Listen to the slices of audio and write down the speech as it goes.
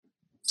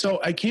So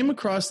I came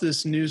across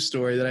this news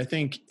story that I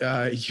think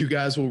you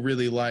guys will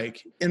really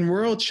like. In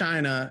rural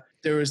China,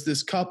 there was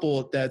this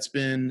couple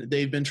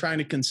they've been trying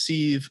to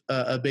conceive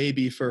a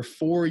baby for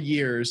 4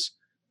 years.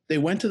 They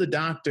went to the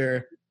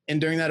doctor,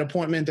 and during that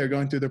appointment, they're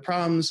going through the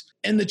problems.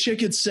 And the chick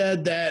had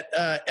said that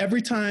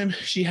every time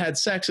she had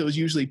sex, it was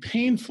usually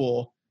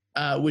painful,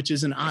 which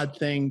is an odd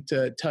thing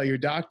to tell your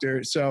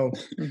doctor. So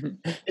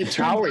it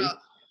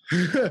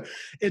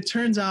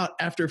turns out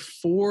after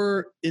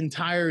 4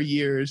 entire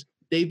years,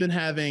 they've been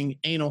having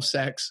anal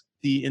sex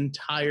the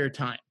entire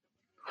time.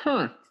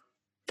 Huh.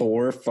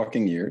 4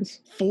 fucking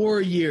years?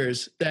 4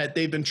 years that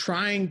they've been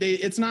trying.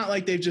 It's not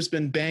like they've just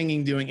been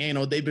banging doing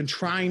anal. They've been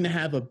trying to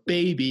have a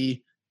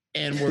baby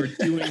and we're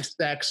doing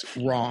sex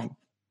wrong.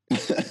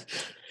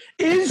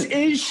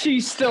 Is she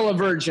still a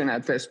virgin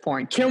at this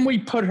point? Can we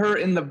put her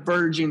in the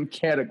virgin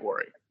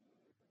category?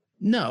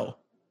 No.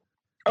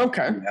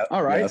 Okay. Yeah,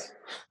 all right. yes.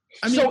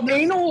 I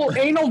mean, so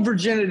anal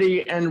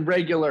virginity and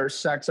regular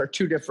sex are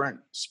 2 different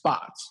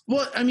spots.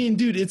 Well, I mean,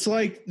 dude, it's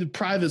like the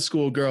private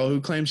school girl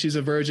who claims she's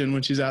a virgin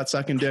when she's out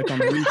sucking dick on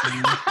the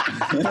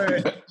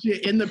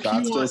weekend. In the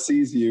God still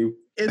sees you.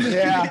 In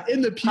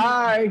the pew.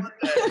 Hi.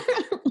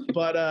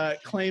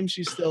 But claims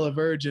she's still a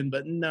virgin.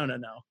 But no. No.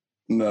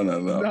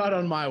 Not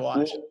on my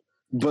watch. Well,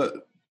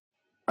 but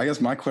I guess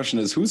my question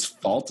is, whose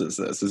fault is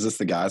this? Is this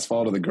the guy's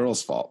fault or the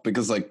girl's fault?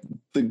 Because, like,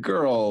 the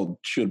girl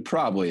should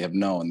probably have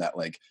known that,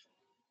 like,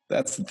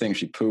 that's the thing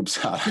she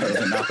poops out of.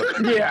 No.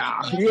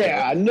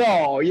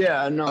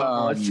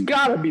 It's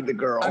got to be the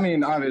girl. I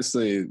mean,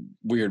 obviously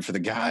weird for the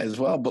guy as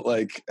well, but,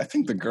 like, I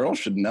think the girl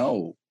should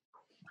know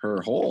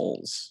her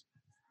holes.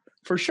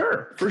 For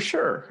sure.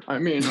 I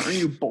mean, are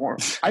you born?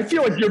 I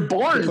feel like you're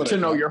born to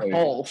know your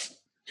holes.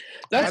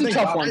 That's a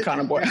tough one,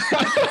 Conor boy.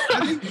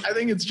 I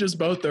think it's just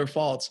both their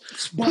faults.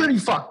 It's pretty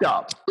fucked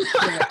up.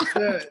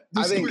 I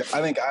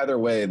think either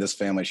way, this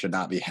family should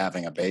not be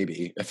having a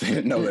baby if they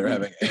didn't know they were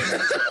having a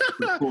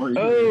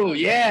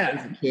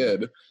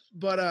kid.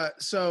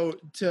 But so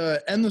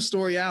to end the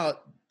story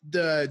out,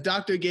 the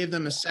doctor gave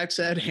them a sex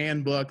ed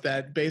handbook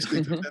that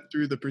basically took them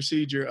through the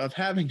procedure of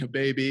having a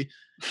baby.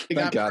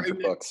 Thank God for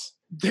books.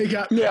 They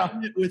got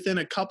pregnant within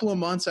a couple of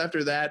months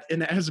after that,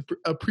 and as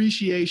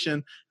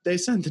appreciation, they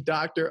sent the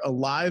doctor a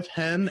live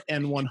hen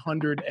and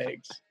 100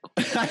 eggs.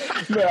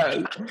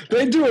 Man,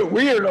 they do it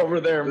weird over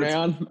there,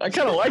 man. I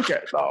kind of like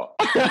it, though.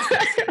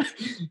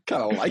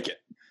 Kind of like it.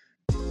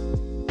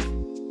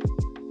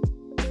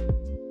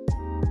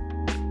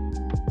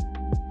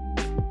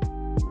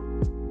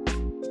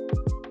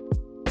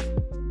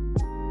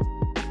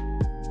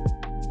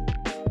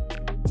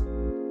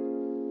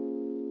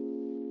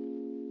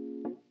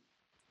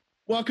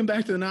 Welcome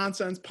back to the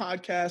Nonsense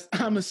Podcast.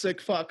 I'm a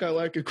sick fuck. I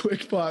like a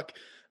quick fuck.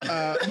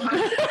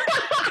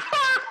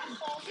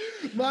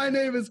 My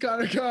name is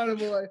Conor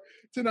Boy.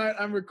 Tonight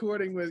I'm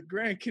recording with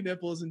Grant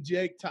Knipples and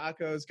Jake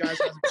Tacos. Guys,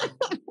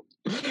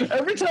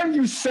 every time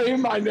you say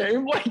my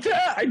name like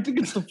that, I think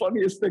it's the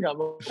funniest thing on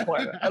the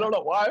planet. I don't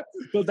know why,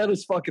 but that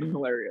is fucking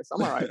hilarious.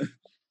 I'm all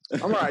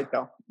right,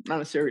 though.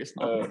 Not a serious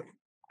note.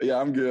 Yeah,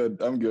 I'm good.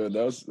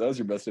 That was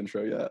your best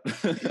intro yet.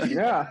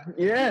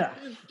 Yeah.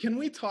 Can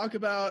we talk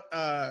about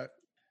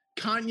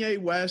Kanye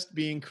West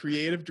being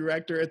creative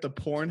director at the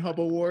Pornhub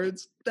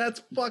Awards?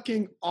 That's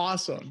fucking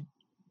awesome.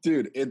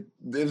 Dude, it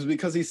was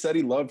because he said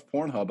he loved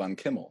Pornhub on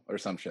Kimmel or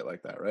some shit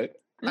like that, right?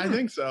 I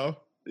think so.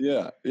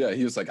 Yeah.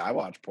 He was like, I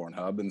watch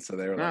Pornhub, and so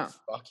they were like,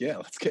 fuck yeah,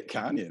 let's get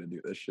Kanye to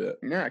do this shit.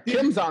 Yeah,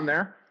 Kim's on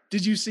there.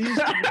 Did you see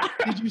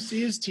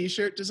his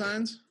t-shirt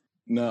designs?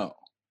 No.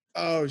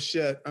 Oh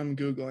shit, I'm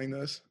Googling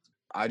this.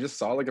 I just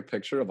saw like a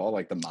picture of all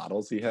like the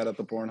models he had at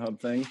the Pornhub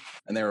thing,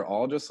 and they were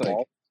all just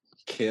like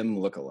Kim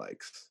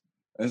lookalikes.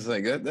 And it's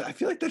like, I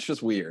feel like that's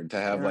just weird to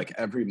have like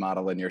every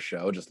model in your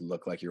show just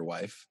look like your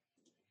wife.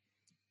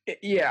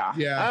 Yeah.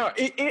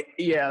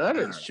 That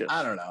is just,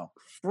 I don't know,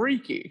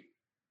 freaky.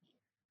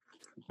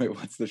 Wait,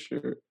 what's the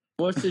shirt?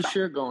 What's this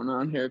shirt going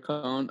on here,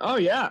 Colin? Oh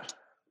yeah.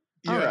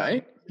 All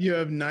right. You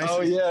have nicest.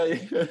 Oh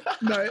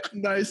yeah.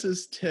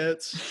 Nicest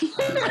tits.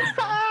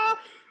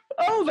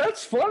 Oh,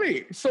 that's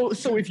funny. So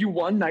if you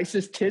won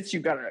nicest tits,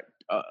 you got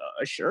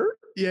a shirt?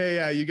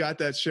 Yeah, you got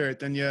that shirt.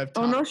 Then you have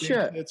top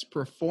shit. Tits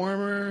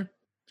performer,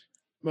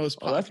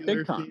 most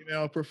popular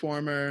female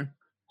performer,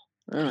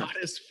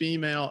 hottest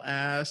female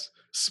ass,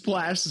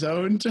 splash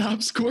zone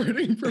top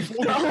squirting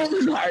performer.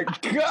 Oh my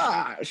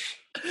gosh.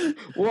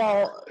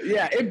 Well,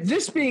 yeah,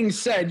 this being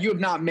said, you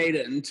have not made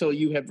it until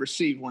you have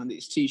received one of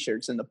these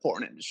t-shirts in the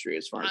porn industry,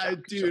 as far as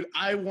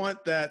I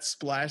want that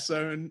splash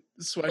zone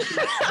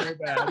sweatshirt so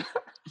bad.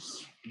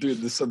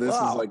 Dude, this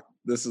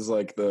is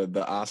like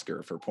the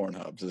Oscar for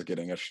Pornhub, just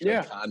getting a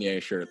Kanye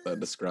shirt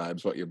that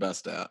describes what you're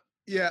best at.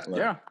 Yeah,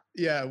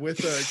 with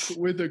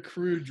a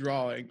crude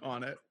drawing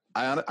on it.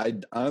 I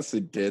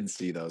honestly did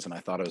see those, and I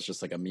thought it was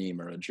just like a meme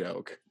or a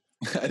joke.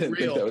 I didn't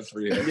think that was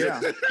real.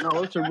 Yeah, no,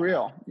 those are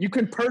real. You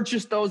can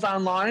purchase those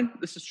online.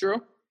 This is true.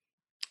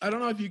 I don't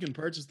know if you can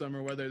purchase them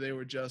or whether they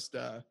were just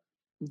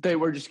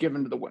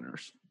given to the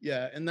winners.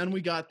 Yeah, and then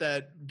we got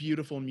that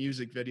beautiful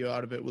music video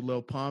out of it with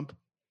Lil Pump.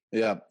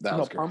 Yeah, that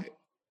was great.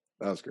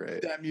 That was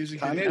great. That music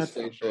Kanye's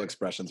video. facial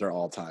expressions are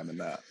all time in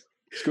that.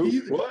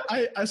 What?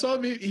 I saw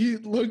him. He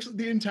looks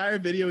the entire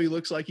video. He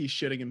looks like he's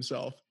shitting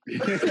himself. He's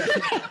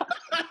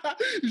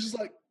just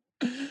like.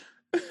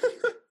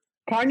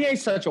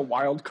 Kanye's such a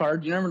wild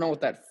card. You never know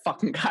what that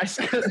fucking guy's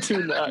gonna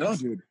do next. No,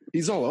 dude,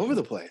 he's all over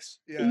the place.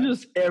 Yeah. He's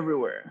just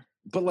everywhere.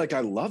 But like,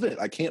 I love it.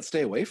 I can't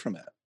stay away from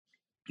it.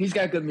 He's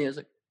got good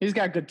music. He's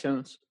got good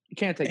tunes. You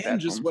can't take that.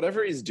 And just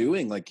whatever he's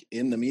doing, like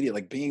in the media,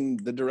 like being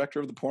the director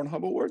of the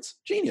Pornhub Awards,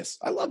 genius.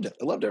 I loved it.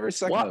 I loved every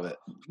second of it.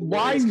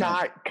 Why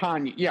not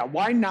Kanye? Yeah,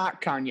 why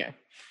not Kanye?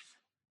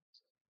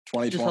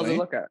 2020.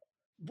 Look at it.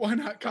 Why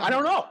not Kanye? I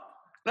don't know.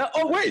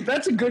 Oh wait,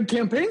 that's a good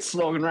campaign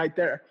slogan right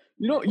there.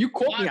 You know, you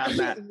quote me on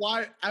that.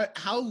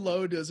 How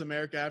low does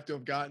America have to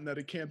have gotten that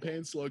a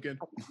campaign slogan?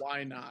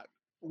 Why not?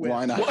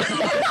 Why not?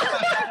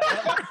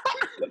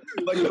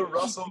 Like the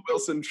Russell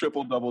Wilson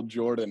triple-double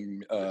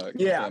Jordan.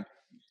 Yeah.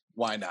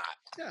 Why not?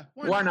 Yeah.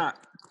 Why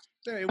not?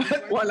 Hey,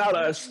 why not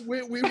us?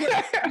 We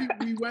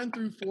went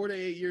through 4 to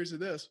 8 years of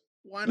this.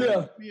 Why not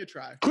give me a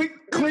try?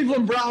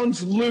 Cleveland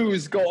Browns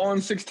lose, go on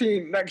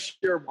 16 next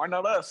year. Why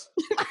not us?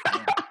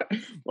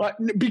 Well,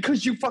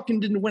 because you fucking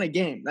didn't win a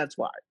game. That's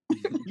why.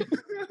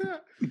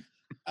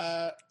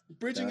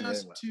 Bridging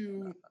us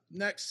to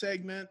next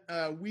segment,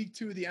 week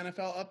 2 of the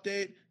NFL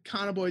update.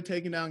 Conor Boy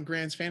taking down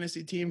Grant's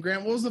fantasy team.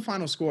 Grant, what was the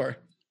final score?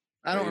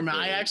 I don't remember.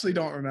 I actually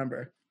don't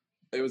remember.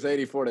 It was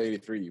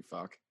 84-83. You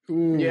fuck.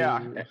 Ooh.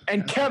 Yeah,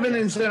 and Kevin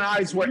and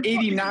I's were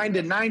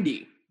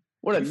 89-90.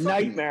 What a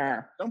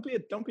nightmare! Don't be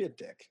a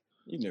dick.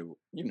 You knew.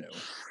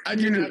 I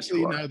didn't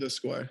actually know the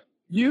score.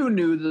 You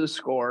knew the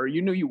score.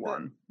 You knew you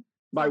won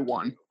by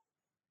 1.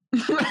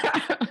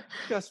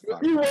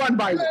 You won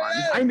by 1.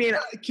 I mean,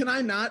 can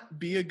I not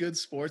be a good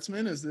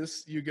sportsman? Is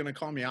this you gonna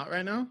call me out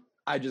right now?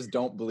 I just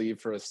don't believe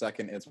for a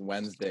second it's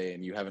Wednesday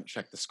and you haven't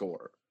checked the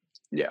score.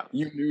 Yeah,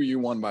 you knew you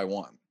won by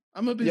 1.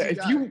 I'm a busy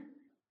guy.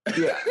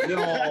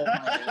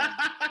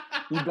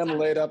 You've been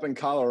laid up in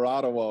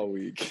Colorado all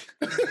week.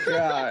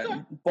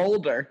 Yeah,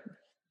 Boulder.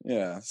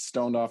 Yeah,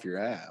 stoned off your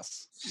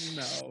ass.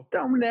 No.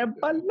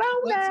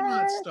 Let's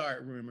not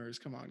start rumors.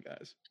 Come on,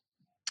 guys.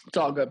 It's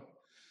all good.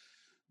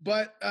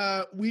 But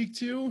week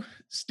 2,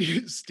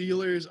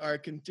 Steelers are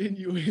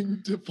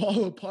continuing to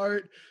fall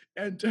apart.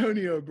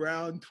 Antonio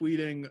Brown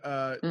tweeting,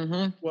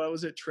 what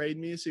was it? Trade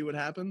me, see what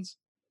happens.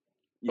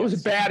 It was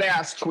a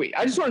badass tweet.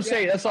 I just want to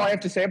say, that's all I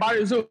have to say about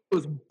it. It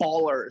was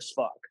baller as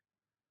fuck.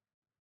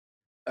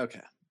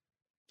 Okay.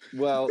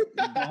 Well,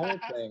 the whole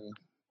thing,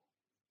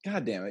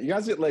 God damn it. You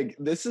guys, like,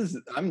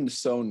 I'm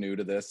so new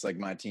to this, like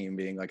my team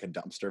being like a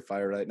dumpster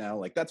fire right now.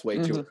 Like, that's way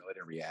too early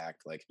to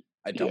react. Like,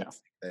 I don't think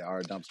they are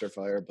a dumpster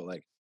fire, but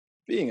like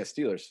being a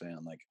Steelers fan,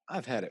 like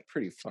I've had it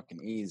pretty fucking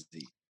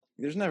easy.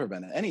 There's never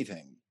been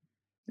anything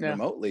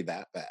remotely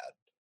that bad.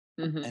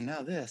 And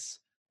now this.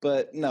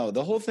 But no,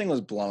 the whole thing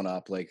was blown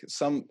up. Like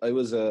it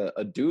was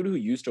a dude who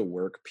used to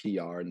work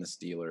PR in the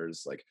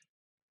Steelers like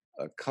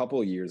a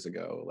couple years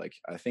ago. Like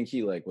I think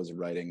he like was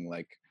writing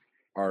like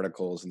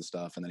articles and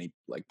stuff, and then he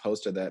like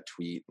posted that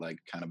tweet like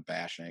kind of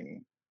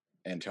bashing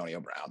Antonio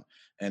Brown.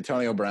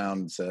 Antonio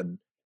Brown said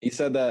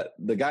that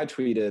the guy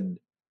tweeted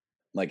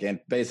like, and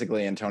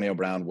basically Antonio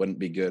Brown wouldn't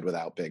be good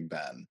without Big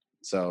Ben.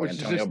 So which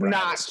Antonio is Brown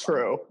not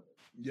true.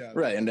 Yeah.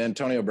 Right. And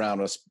Antonio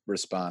Brown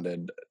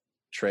responded,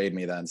 trade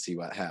me then, see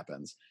what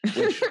happens,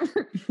 which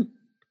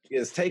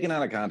is taken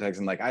out of context.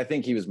 And like, I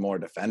think he was more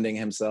defending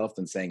himself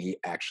than saying he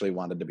actually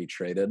wanted to be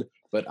traded.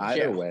 But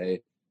either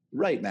way,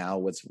 right now,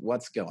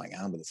 what's going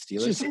on with the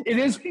Steelers? It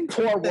is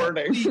poor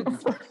wording.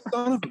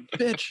 Son of a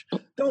bitch.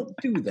 Don't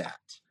do that.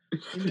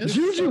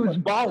 Juju is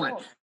balling.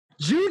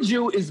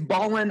 Juju is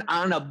balling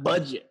on a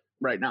budget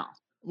right now.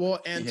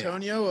 Well,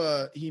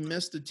 Antonio, he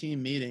missed a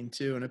team meeting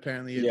too, and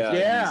apparently, he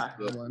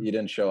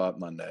didn't show up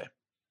Monday.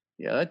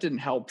 Yeah, that didn't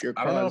help your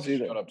cause. I don't know if he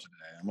showed up today.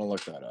 I'm gonna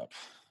look that up.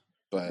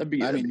 But I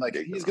mean, like,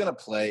 he's gonna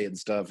play and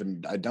stuff,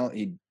 and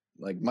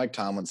like Mike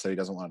Tomlin said he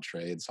doesn't want to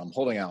trade, so I'm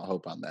holding out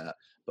hope on that.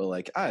 But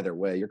like, either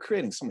way, you're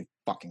creating so many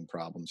fucking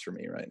problems for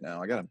me right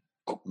now. I got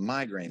a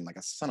migraine like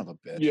a son of a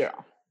bitch. Yeah.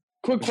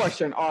 Quick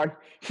question.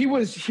 He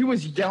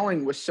was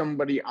yelling with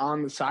somebody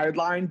on the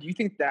sideline. Do you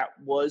think that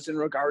was in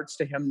regards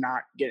to him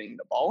not getting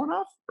the ball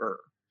enough, or?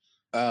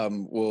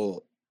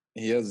 Well,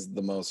 he has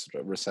the most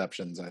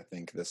receptions, I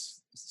think,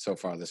 so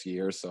far this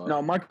year. So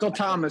no, Michael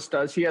Thomas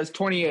does. He has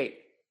 28.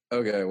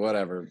 Okay,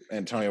 whatever.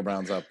 Antonio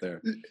Brown's up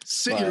there.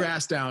 Sit your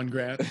ass down,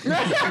 Grant.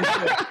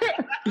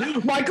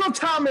 Michael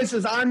Thomas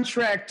is on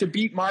track to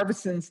beat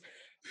Marvison's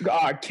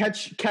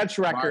catch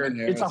record.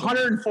 It's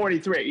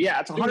 143. Yeah,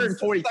 it's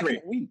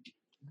 143.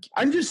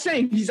 I'm just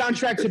saying he's on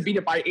track to beat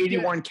it by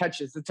 81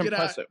 catches. It's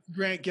impressive.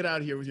 Grant, get out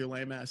of here with your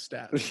lame ass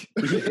stats.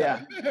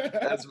 Yeah.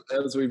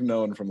 As we've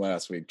known from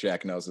last week,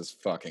 Jack knows his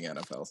fucking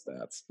NFL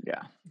stats.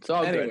 Yeah. It's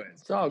all good.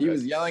 It's all good. He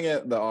was yelling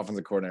at the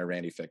offensive coordinator,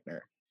 Randy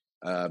Fichtner,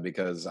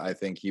 because I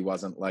think he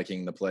wasn't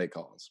liking the play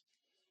calls.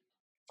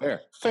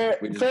 Fair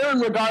in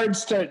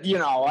regards to,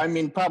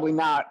 probably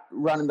not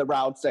running the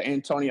routes that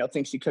Antonio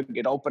thinks he could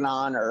get open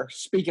on or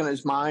speaking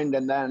his mind,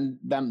 and then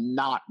them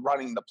not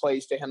running the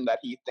plays to him that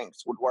he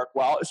thinks would work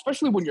well,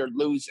 especially when you're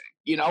losing.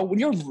 When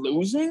you're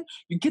losing,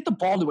 you get the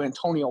ball to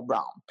Antonio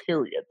Brown,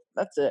 period.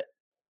 That's it.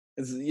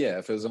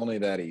 If it was only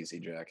that easy,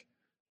 Jack.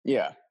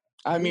 Yeah.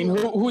 I mean,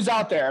 who's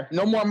out there?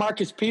 No more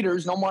Marcus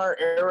Peters, no more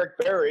Eric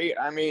Berry.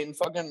 I mean,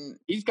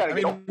 he's got to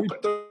get open.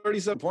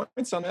 37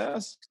 points on the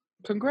ass.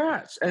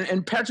 Congrats.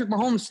 And Patrick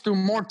Mahomes threw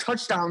more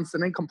touchdowns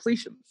than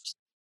incompletions.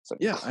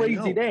 It's a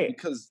crazy day.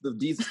 Because the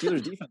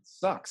Steelers defense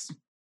sucks.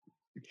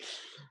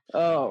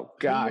 Oh,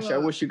 gosh. I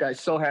wish you guys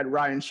still had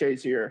Ryan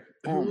Shazier.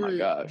 Oh, my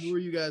gosh. Who are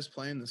you guys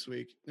playing this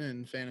week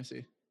in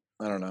fantasy?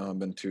 I don't know. I've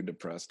been too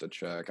depressed to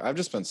check. I've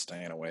just been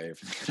staying away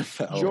from the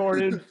NFL.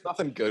 Jordan.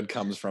 Nothing good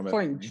comes from it.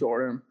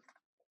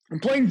 I'm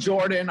playing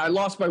Jordan. I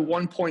lost by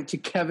 1 point to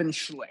Kevin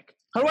Schlick.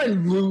 How do I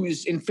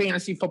lose in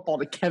fantasy football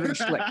to Kevin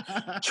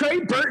Schlick?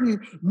 Trey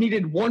Burton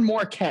needed one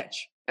more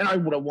catch, and I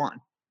would have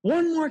won.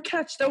 One more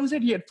catch. That was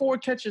it. He had 4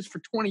 catches for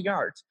 20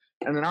 yards.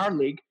 And in our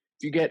league,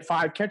 if you get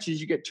 5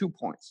 catches, you get 2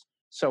 points.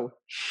 So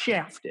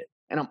shafted.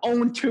 And I'm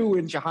 0-2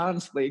 in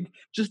Jahan's league.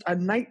 Just a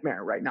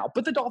nightmare right now.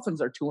 But the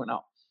Dolphins are 2-0.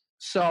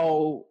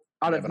 So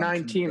out of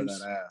 9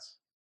 teams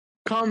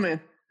coming.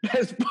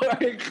 That's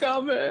boy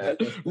coming.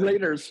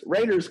 Raiders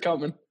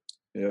coming.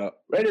 Yeah.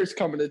 Raiders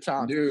coming to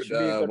town. Dude,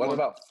 what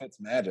about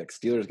Fitzmagic?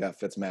 Steelers got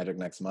Fitzmagic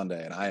next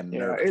Monday, and I am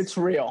nervous. It's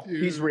real.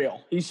 Dude, he's real.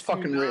 He's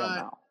fucking real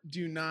now.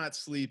 Do not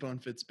sleep on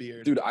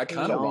Fitzbeard. Dude, I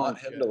kind of want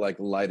him to,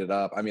 light it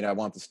up. I mean, I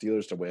want the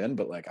Steelers to win,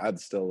 but, I'd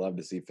still love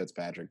to see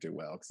Fitzpatrick do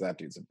well because that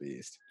dude's a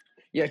beast.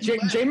 Yeah,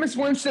 Jameis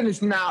Winston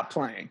is not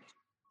playing.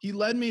 He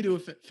led me to a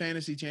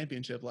fantasy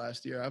championship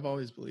last year. I've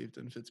always believed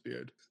in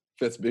Fitzbeard.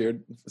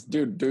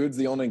 Dude's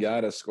the only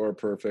guy to score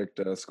perfect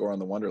score on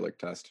the Wonderlic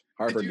test.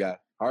 Harvard guy.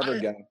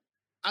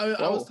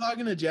 I was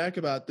talking to Jack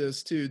about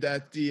this too,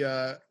 that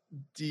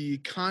the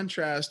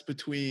contrast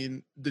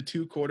between the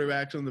 2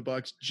 quarterbacks on the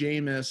Bucs,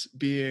 Jameis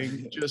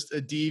being just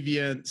a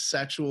deviant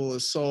sexual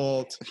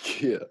assault,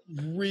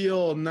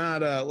 real,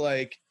 not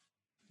a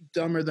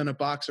dumber than a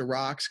box of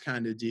rocks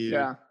kind of dude.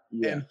 Yeah.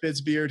 And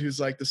Fitzbeard, who's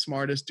the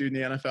smartest dude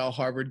in the NFL,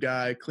 Harvard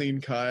guy,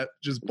 clean cut,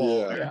 just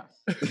baller.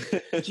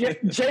 Yeah.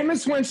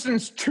 Jameis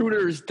Winston's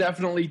tutors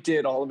definitely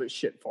did all of his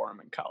shit for him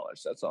in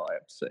college. That's all I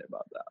have to say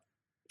about that.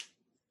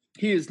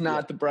 He is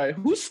not the bright.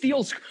 Who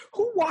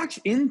walks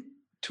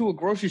into a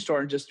grocery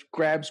store and just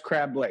grabs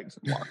crab legs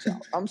and walks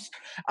out?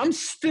 I'm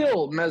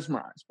still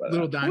mesmerized by that.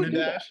 Little dine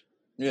dash.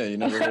 Yeah, you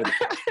never heard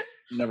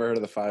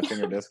of the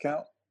 5-finger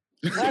discount?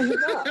 No, he's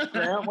not,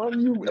 man. Why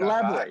don't you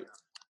elaborate?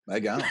 I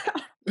got it.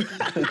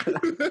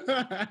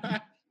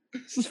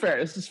 This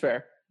is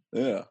fair.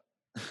 Yeah.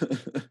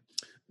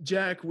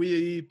 Jack,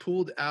 we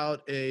pulled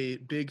out a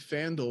big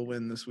FanDuel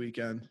win this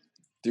weekend.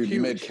 Dude,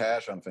 you made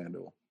cash on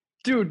FanDuel.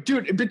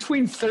 Dude,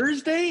 between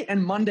Thursday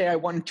and Monday, I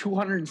won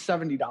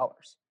 $270.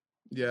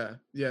 Yeah,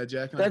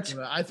 Jack.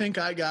 I think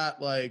I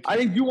got I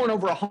think you won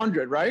over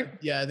 100, right?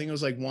 Yeah, I think it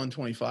was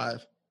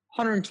 125.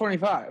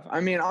 125. I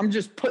mean, I'm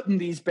just putting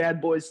these bad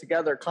boys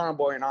together, Conor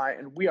Boy and I,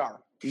 and we are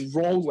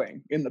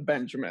rolling in the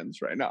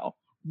Benjamins right now.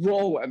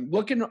 Rolling,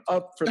 looking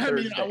up for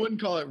Thursday. I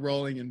wouldn't call it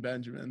rolling in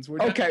Benjamins. We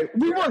were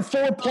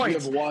 4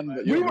 points. You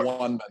have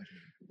one Benjamin.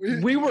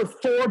 We were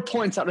 4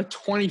 points out of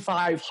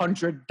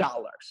 $2,500.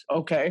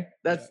 Okay,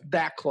 that's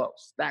that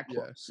close. That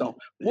close. Yeah. So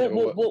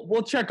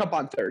we'll check up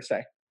on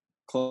Thursday.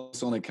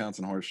 Close only counts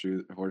in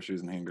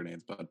horseshoes and hand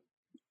grenades, bud.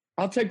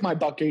 I'll take my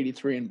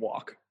 $1.83 and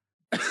walk.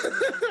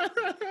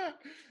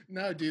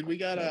 No, dude, we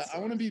gotta. I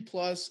want to be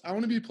plus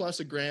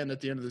 $1,000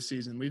 at the end of the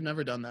season. We've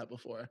never done that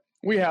before.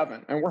 We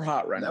haven't, and we're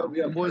hot right now.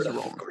 Boys are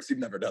of course, you've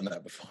never done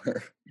that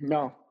before.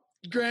 No,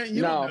 Grant,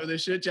 you don't know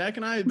this shit. Jack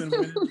and I have been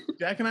winning.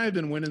 Jack and I have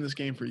been winning this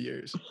game for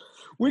years.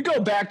 We go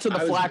back to the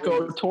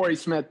Flacco, Torrey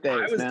Smith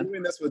days. I was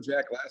doing this with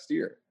Jack last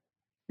year.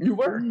 You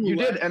were, you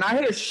did, and I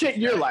had a shit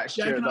year last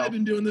year. Jack and I have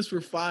been doing this for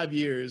 5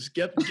 years.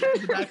 Get to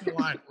the back of the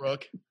line,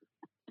 Rook.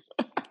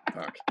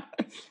 Fuck.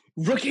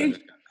 Rookie.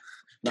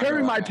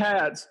 Carry my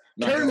pads.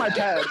 Carry my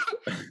pads.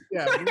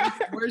 Yeah,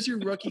 where's your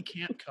rookie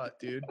camp cut,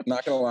 dude?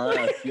 Not gonna lie,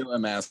 I feel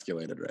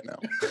emasculated right now.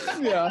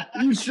 Yeah,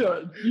 you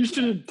should. You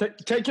should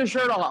take your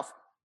shirt off.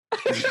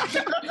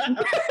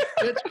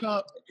 Bitch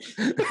cup.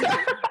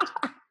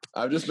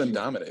 I've just been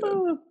dominated.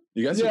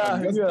 You guys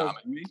dominating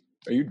me?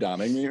 Are you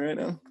dominating me right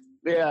now?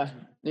 Yeah,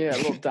 a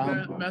little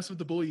dom. Mess with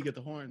the bull, you get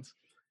the horns.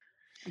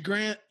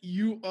 Grant,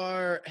 you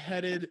are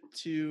headed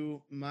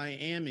to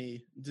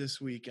Miami this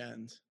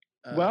weekend.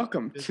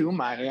 Welcome to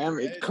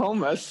Miami.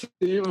 Come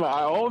see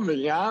my old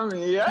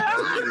Miami. Yeah.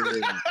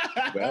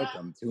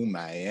 Welcome to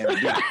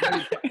Miami.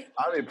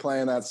 I'll be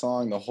playing that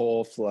song the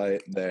whole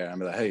flight there. I'm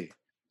like,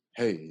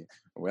 hey,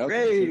 welcome.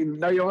 Hey,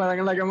 no, you're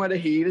like I'm with the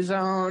heat is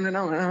on, and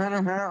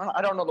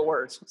I don't know the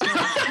words. No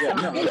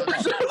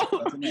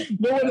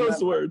one knows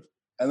the words.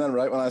 And then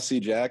right when I see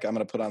Jack, I'm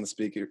gonna put on the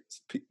speaker,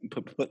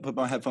 put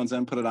my headphones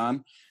in, put it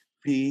on.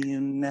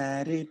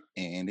 Reunited,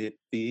 and it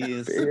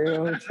feels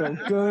so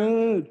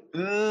good.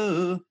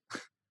 Ooh.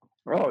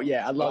 Oh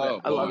yeah, I love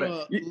it. I love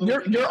it.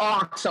 You're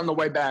ox on the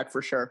way back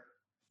for sure.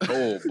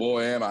 Oh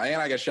boy, am I?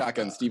 And I get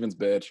shotgun. Steven's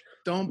bitch.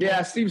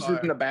 Steve's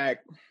in the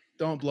back.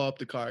 Don't blow up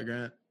the car,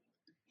 Grant.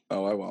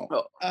 Oh, I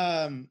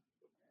won't.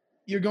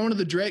 You're going to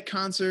the Drake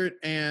concert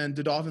and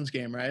the Dolphins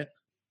game, right?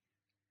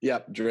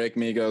 Yep. Drake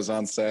Migos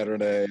on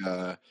Saturday.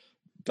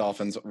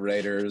 Dolphins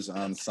Raiders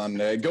on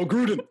Sunday. Go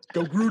Gruden!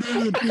 Go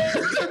Gruden!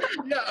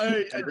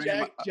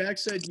 Jack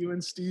said you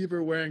and Steve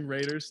are wearing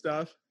Raiders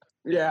stuff.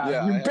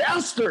 Yeah, you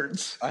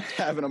bastards! I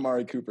have an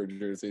Amari Cooper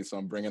jersey, so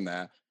I'm bringing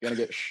that. Gonna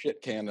get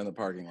shit canned in the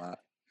parking lot.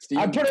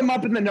 I put him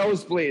up in the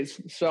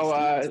nosebleeds, so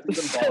I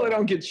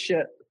don't get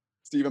shit.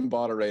 Steven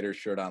bought a Raiders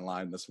shirt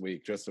online this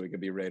week just so we could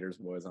be Raiders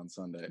boys on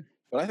Sunday.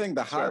 But I think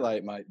the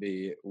highlight might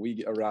be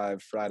we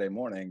arrive Friday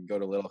morning, go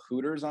to Little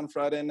Hooters on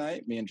Friday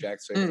night, me and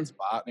Jack's favorite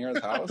spot near his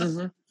house.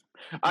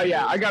 Oh,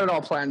 yeah, I got it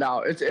all planned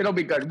out. It'll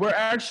be good. We're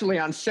actually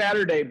on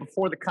Saturday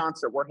before the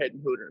concert, we're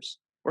hitting Hooters.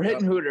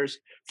 Hooters.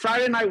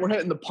 Friday night, we're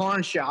hitting the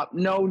pawn shop.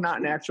 No, not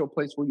an actual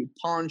place where you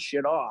pawn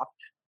shit off,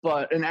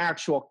 but an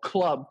actual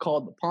club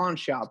called the Pawn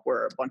Shop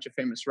where a bunch of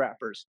famous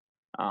rappers,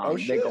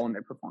 they go and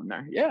they perform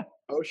there. Yeah.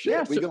 Oh, shit.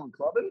 Yeah, we going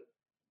clubbing?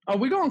 Oh,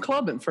 we going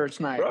clubbing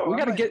first night. Bro, we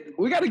gotta get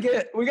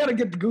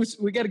the goose.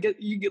 We gotta get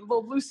a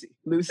little Lucy,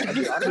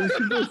 baby.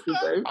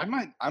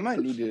 I might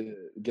need to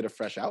get a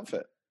fresh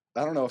outfit.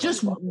 I don't know if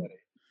just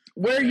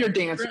wear your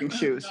dancing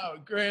shoes. No,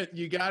 Grant,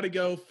 you got to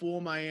go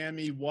full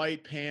Miami,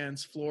 white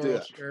pants, floral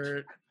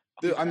shirt.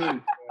 Dude, I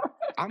mean,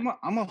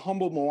 I'm a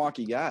humble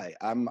Milwaukee guy.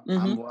 I'm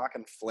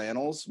rocking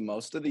flannels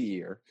most of the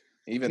year,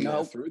 even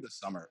through the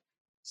summer.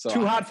 So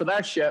too hot for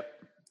that shit.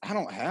 I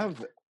don't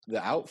have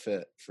the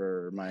outfit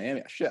for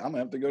Miami. Shit, I'm gonna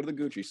have to go to the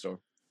Gucci store.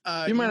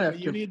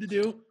 You need to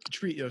do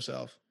treat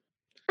yourself.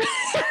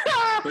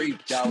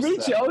 Treat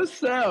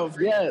yourself.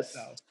 Yes.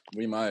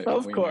 We might.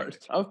 Of course.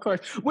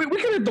 We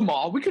could hit the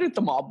mall. We could hit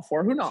the mall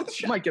before. Who knows?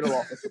 We might get a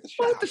roll.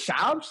 Hit the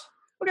shops.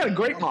 We got a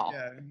great mall.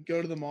 Yeah.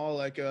 Go to the mall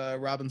like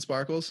Robin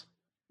Sparkles.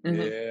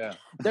 Mm-hmm. Yeah.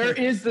 There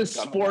is this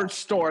sports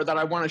store that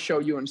I want to show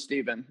you and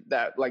Steven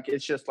that like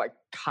it's just like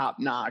top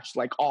notch,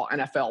 like all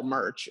NFL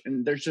merch,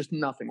 and there's just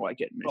nothing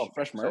like it in Michigan. Oh,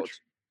 fresh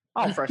merch.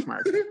 Fresh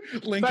merch.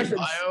 Link in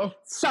bio.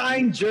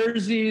 Signed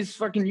jerseys,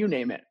 fucking you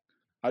name it.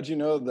 How'd you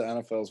know the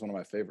NFL is one of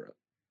my favorite?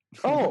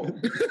 Oh,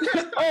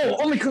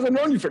 only because I've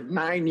known you for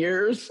 9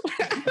 years.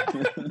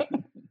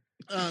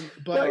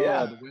 But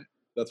yeah,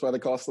 that's why they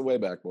call us the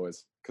Wayback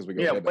Boys, because we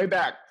go way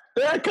back.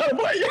 That kind of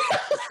way.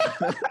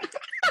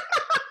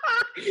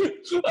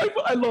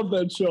 I love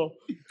that show.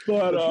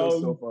 But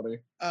show's so funny.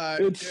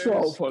 It's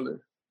so funny.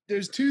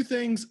 There's two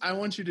things I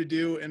want you to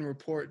do and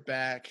report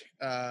back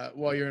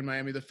while you're in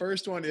Miami. The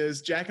first one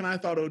is Jack and I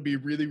thought it would be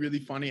really, really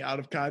funny out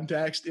of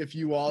context if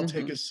you all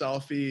take a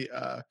selfie.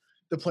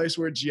 The place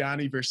where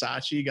Gianni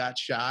Versace got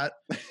shot.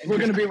 We're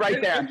going to be right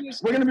there.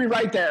 We're going to be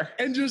right there.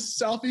 And just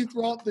selfie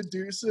throw up the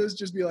deuces.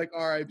 Just be like,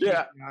 all right.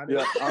 Yeah.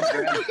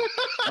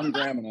 I'm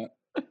gramming it.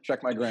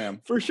 Check my gram.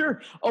 For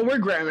sure. Oh, we're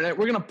gramming it.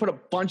 We're going to put a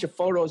bunch of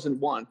photos in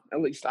one. At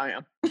least I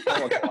am.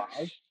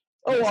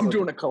 I'm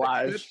doing a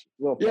collage.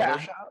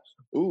 Yeah.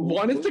 Ooh,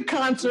 one at the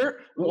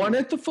concert, one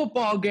at the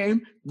football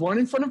game, one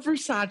in front of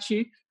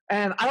Versace.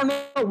 And I don't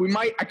know,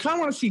 I kind of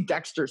want to see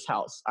Dexter's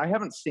house. I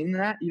haven't seen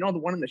that. You know, the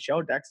one in the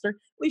show, Dexter? At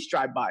least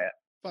drive by it.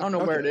 I don't know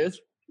where it is.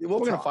 We're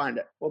going to find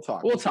it. We'll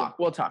talk.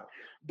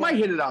 Might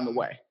hit it on the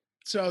way.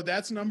 So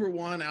that's number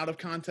one, out of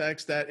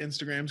context. That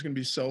Instagram's going to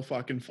be so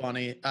fucking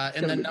funny.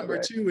 And then number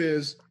two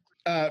is,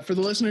 for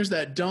the listeners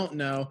that don't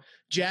know,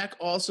 Jack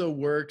also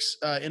works,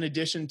 in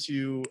addition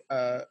to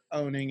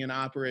owning and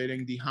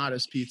operating the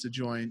hottest pizza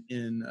joint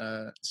in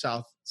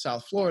South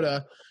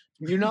Florida.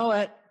 You know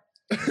it.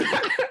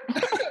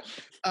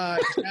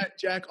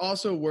 Jack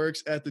also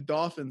works at the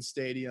Dolphins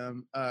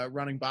Stadium,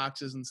 running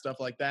boxes and stuff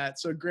like that.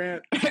 So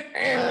Grant,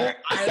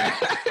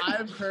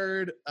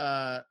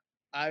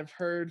 I've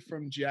heard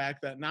from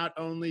Jack that not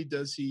only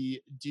does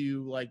he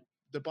do like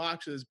the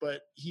boxes,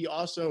 but he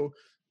also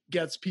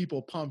gets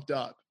people pumped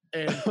up.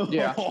 And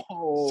yeah.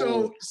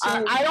 So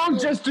I don't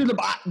just do the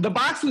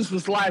boxes.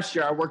 Was last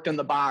year I worked in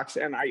the box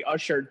and I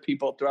ushered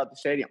people throughout the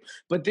stadium.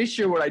 But this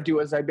year what I do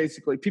is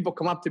people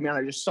come up to me and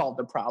I just solve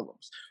their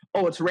problems.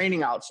 Oh, it's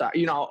raining outside.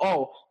 You know,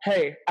 oh,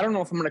 hey, I don't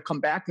know if I'm going to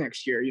come back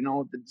next year. You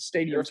know, the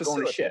stadium's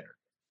going to shit.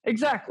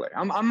 Exactly.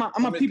 I'm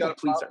a people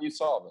pleaser. You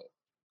solve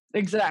it.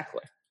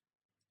 Exactly.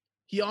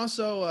 He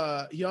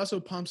also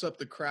pumps up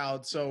the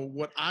crowd. So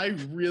what I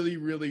really,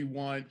 really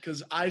want,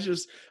 because I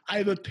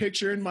have a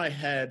picture in my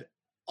head,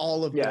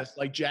 all of this,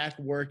 like Jack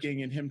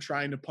working and him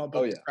trying to pump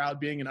up the crowd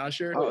being an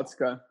usher. Oh, it's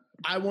good.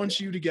 I want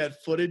you to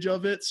get footage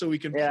of it so we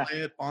can play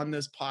it on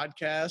this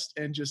podcast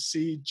and just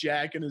see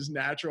Jack in his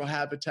natural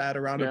habitat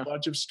around a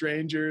bunch of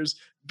strangers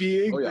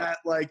being that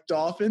like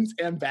Dolphins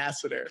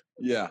ambassador.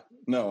 Yeah.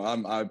 No,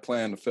 I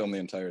plan to film the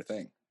entire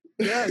thing.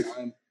 Yes.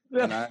 And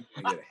I'm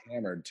gonna get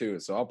hammered too,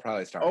 so I'll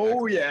probably start.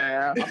 Oh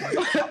yeah.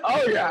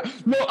 Oh yeah.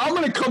 No, I'm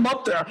gonna come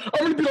up there.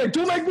 I'm gonna be like,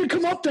 don't make me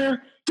come up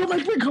there. Don't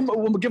make me come.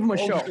 We'll give him a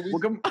show. Should we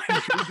do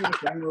a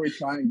thing where we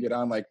try and get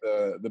on like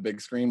the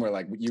big screen where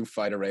like you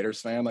fight a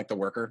Raiders fan, like the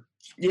worker?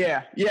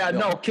 Yeah.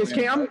 No, Kiss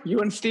Cam. You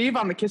and Steve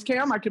on the Kiss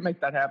Cam. I could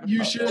make that happen.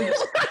 You should.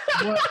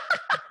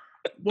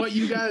 What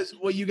you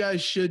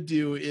guys should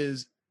do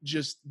is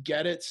just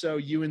get it so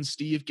you and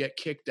Steve get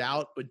kicked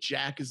out, but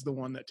Jack is the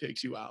one that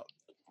takes you out.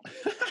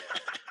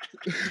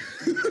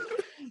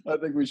 I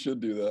think we should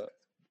do that.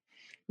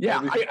 Yeah,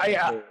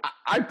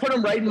 I put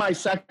them right in my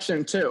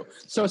section too.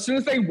 So as soon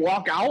as they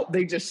walk out,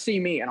 they just see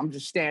me and I'm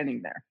just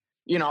standing there,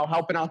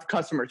 helping out the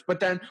customers. But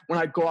then when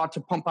I go out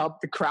to pump up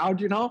the crowd,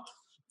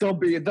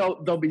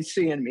 they'll be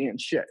seeing me and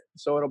shit.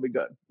 So it'll be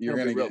good. You're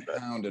gonna get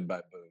hounded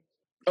by boos.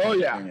 Oh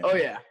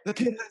yeah.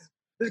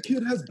 That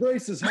kid has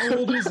braces. How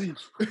old is he?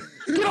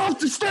 Get off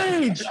the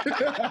stage.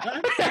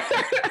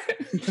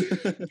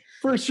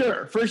 For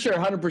sure,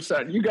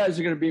 100%. You guys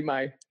are gonna be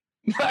my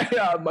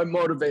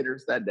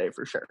motivators that day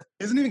for sure.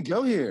 He doesn't even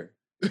go here.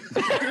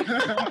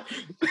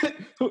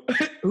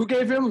 Who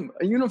gave him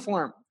a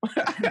uniform?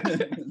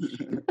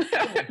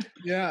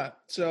 Yeah.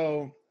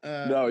 So.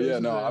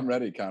 I'm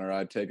ready, Conor.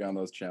 I take on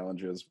those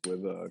challenges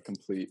with a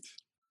complete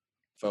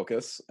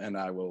focus, and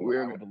I will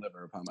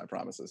deliver upon my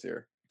promises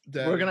here.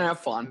 We're gonna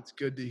have fun. That's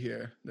good to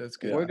hear. That's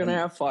good. We're gonna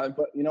have fun.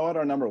 But you know what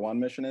our number one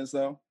mission is,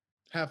 though?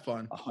 Have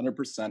fun.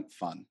 100%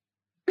 fun.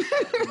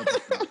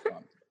 100%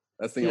 fun.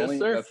 That's the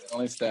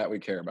only stat we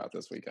care about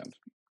this weekend.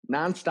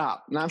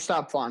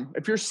 Nonstop fun.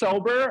 If you're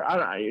sober, I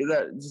don't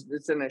know.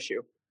 It's an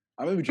issue.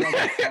 I'm gonna be drunk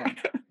off fun.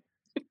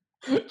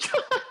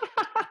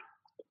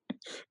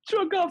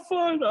 Drunk off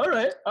fun. All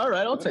right.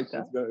 I'll take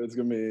that. It's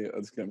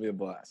gonna be a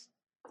blast.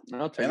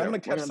 I'll take and I'm gonna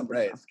catch some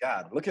rays.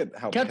 God, look at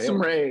how catch some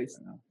rays.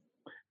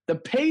 The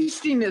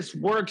pastiness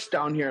works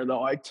down here,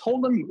 though. I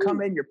told him you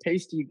come in, you're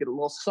pasty, you get a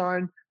little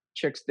sun,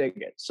 chicks dig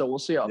it. So we'll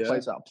see how it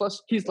plays out.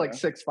 Plus, he's like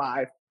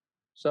 6'5",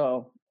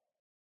 so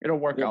it'll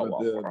work out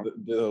well for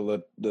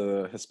him.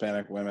 The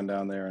Hispanic women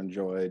down there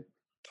enjoy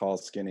tall,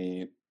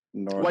 skinny,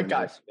 northern white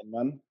guys.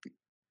 Men.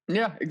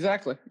 Yeah,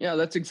 exactly. Yeah,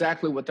 that's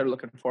exactly what they're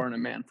looking for in a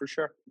man, for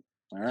sure.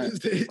 All right.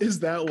 Is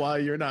that why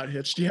you're not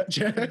hitched yet,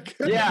 Jack?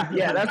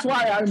 Yeah. That's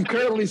why I'm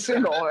currently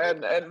single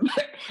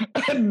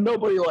and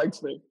nobody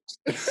likes me.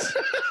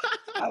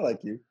 I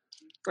like you.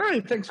 All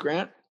right, thanks,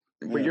 Grant.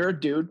 But you're a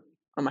dude.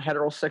 I'm a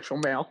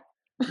heterosexual male.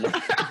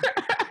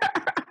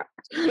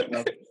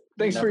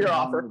 Thanks for your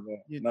offer.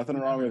 Nothing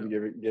wrong with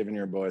giving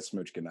your boy a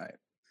smooch goodnight.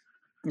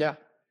 Yeah.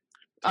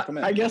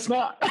 I guess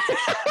not.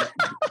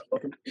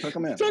 Tuck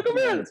him in.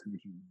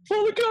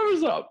 Pull the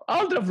covers up.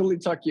 I'll definitely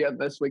tuck you in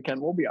this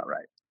weekend. We'll be all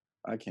right.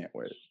 I can't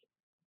wait.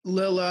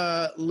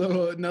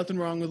 Little nothing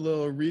wrong with a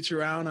little reach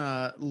around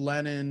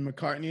Lennon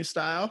McCartney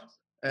style.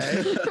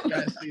 Hey, you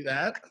guys see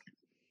that?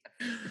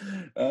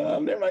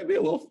 There might be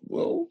a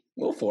little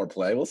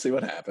foreplay. We'll see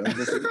what happens.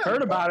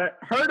 Heard about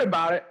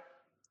it.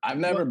 I've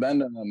never been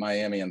to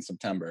Miami in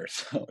September,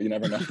 so you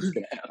never know what's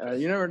gonna happen.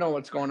 You never know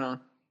what's going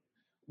on.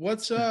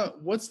 What's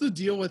the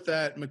deal with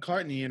that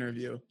McCartney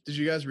interview? Did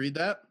you guys read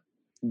that?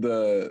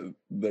 The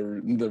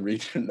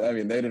region. I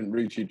mean, they didn't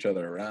reach each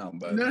other around,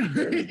 but yeah.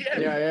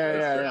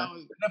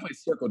 Definitely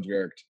circle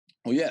jerked.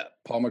 Well, yeah,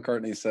 Paul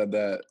McCartney said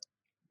that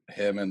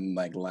him and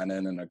like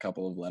Lennon and a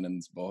couple of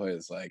Lennon's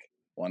boys like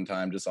one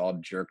time just all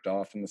jerked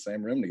off in the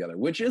same room together,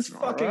 which is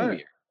fucking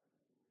weird.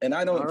 And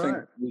I don't think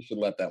we should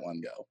let that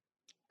one go.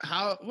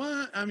 How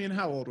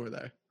old were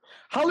they?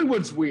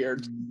 Hollywood's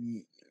weird.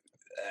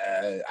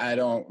 I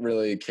don't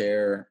really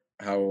care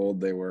how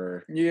old they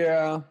were.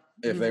 Yeah.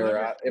 If they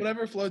were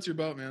whatever floats your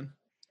boat, man.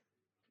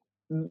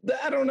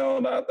 I don't know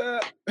about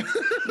that.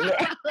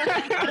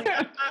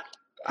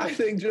 I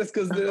think just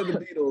because they're the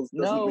Beatles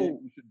doesn't mean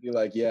you should be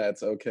like, yeah,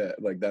 it's okay.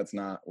 Like, that's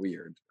not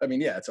weird. I mean,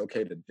 yeah, it's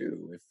okay to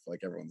do if like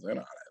everyone's in on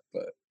it,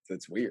 but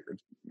it's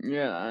weird.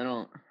 Yeah, I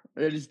don't.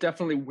 It is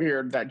definitely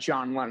weird that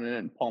John Lennon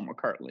and Paul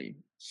McCartney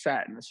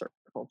sat in a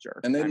circle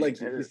jerk. And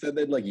he said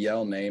they'd like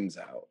yell names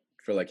out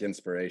for like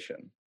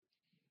inspiration.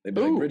 They'd be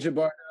like, Bridget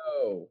Bardot.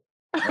 Oh,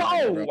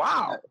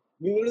 wow.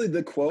 Literally,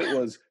 the quote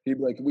was,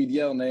 we'd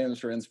yell names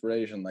for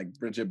inspiration, like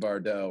Bridget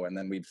Bardot, and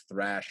then we'd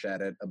thrash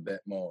at it a bit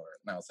more.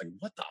 And I was like,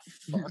 what the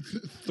fuck?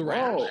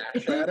 Thrash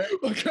at it?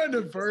 What kind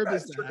of verb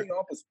is that? Tripping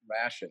off is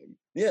thrashing.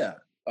 Yeah.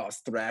 I was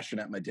thrashing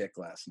at my dick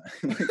last night.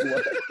 Like,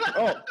 what?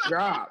 Oh,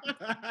 God.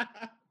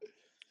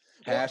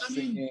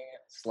 Singing,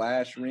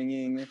 slash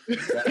ringing.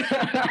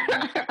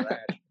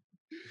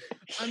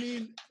 I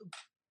mean,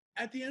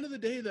 at the end of the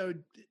day, though,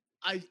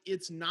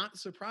 it's not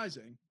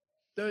surprising.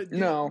 These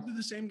are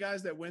the same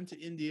guys that went to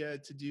India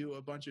to do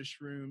a bunch of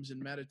shrooms and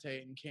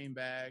meditate and came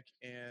back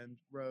and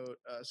wrote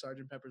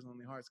Sgt. Pepper's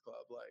Lonely Hearts Club.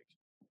 Like,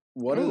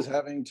 what does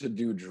having to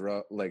do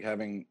drugs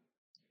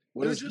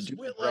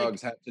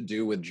have to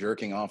do with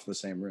jerking off the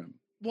same room?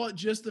 Well,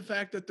 just the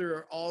fact that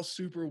they're all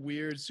super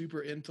weird,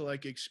 super into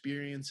like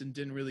experience and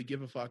didn't really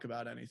give a fuck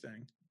about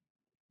anything.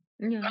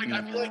 Yeah.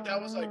 I feel like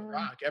that was like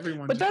rock.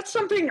 Everyone. But that's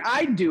something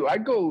I do. I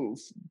go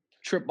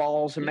trip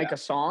balls and make a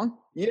song?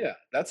 Yeah,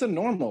 that's a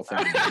normal thing.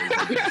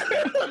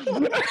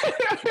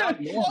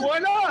 Why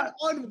not?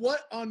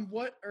 On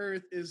what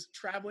earth is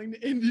traveling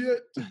to India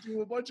to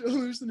do a bunch of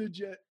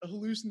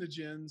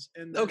hallucinogens?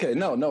 And Okay,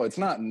 no, it's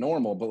not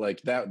normal, but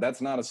like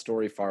that's not a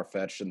story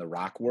far-fetched in the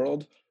rock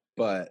world.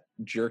 But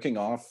jerking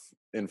off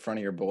in front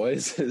of your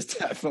boys is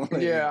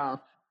definitely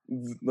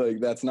like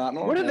that's not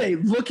normal. What are they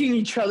looking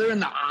each other in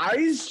the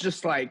eyes?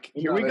 Just like,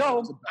 here we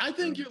go. I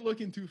think you're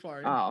looking too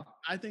far. Oh,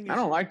 I think I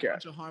don't like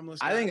it. Harmless.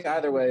 I think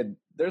either way,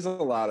 there's a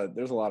lot of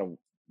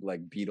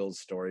like Beatles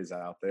stories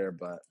out there,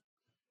 but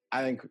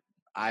I think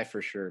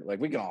for sure,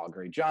 like we can all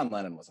agree, John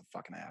Lennon was a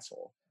fucking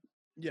asshole.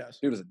 Yes,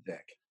 he was a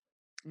dick.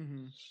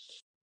 Mm-hmm.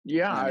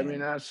 Yeah, I mean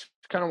that's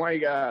kind of why he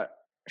got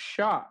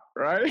shot,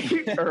 right?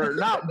 Or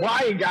not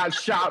why he got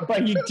shot,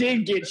 but he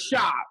did get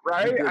shot,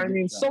 right? I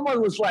mean, someone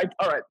was like,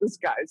 all right, this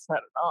guy's had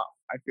enough.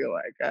 I feel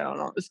like, I don't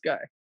know, this guy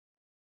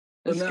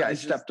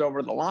stepped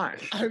over the line.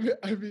 I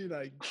mean,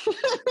 like,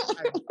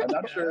 I'm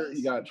not sure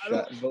he got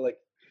shot, but like,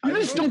 you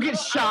just don't get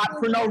shot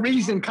for no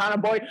reason, kind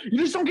of boy. You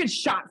just don't get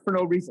shot for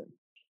no reason.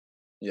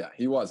 Yeah,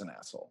 he was an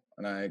asshole,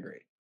 and I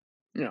agree.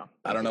 Yeah,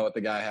 I don't know what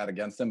the guy had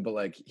against him, but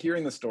like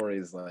hearing the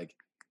stories, like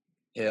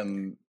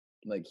him,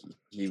 like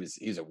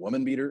he's a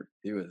woman beater.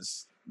 He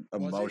was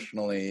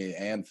emotionally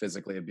and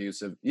physically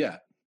abusive. Yeah,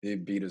 he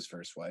beat his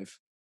first wife.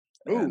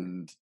 Ooh.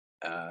 And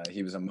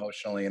he was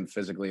emotionally and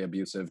physically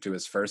abusive to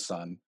his first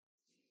son,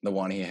 the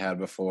one he had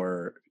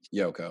before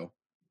Yoko.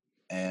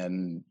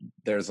 And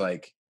there's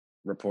like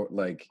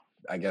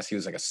I guess he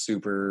was like a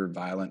super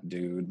violent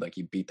dude. Like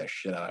he beat the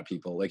shit out of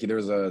people. Like there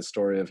was a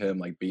story of him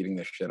like beating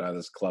the shit out of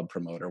this club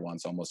promoter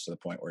once, almost to the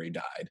point where he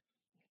died.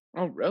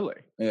 Oh, really?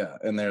 Yeah.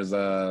 And there's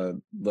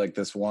like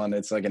this one,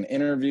 it's like an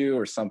interview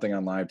or something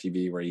on live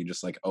TV where he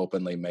just like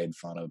openly made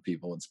fun of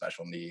people with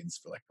special needs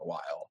for like a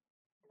while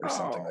or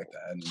something like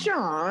that. And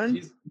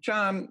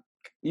John,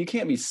 you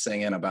can't be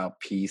singing about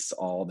peace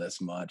all this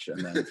much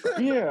and then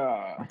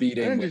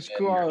beating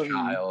your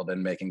child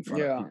and making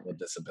fun of people with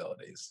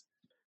disabilities.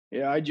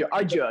 Yeah, I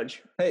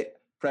judge. Hey,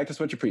 practice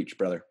what you preach,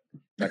 brother.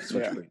 Practice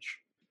what you preach.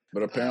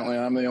 But apparently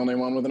I'm the only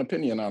one with an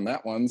opinion on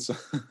that one. So.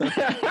 Well,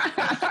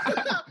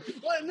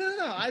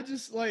 no. I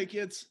just like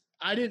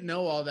I didn't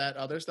know all that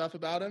other stuff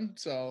about him,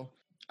 so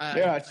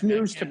it's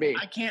news to me.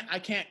 I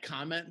can't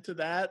comment to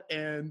that,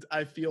 and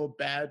I feel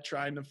bad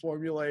trying to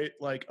formulate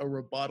like a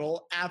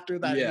rebuttal after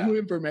that new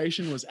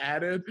information was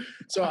added.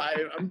 So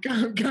I'm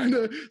kind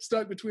of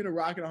stuck between a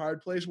rock and a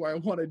hard place where I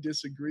want to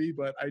disagree,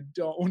 but I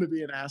don't want to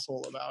be an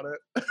asshole about it.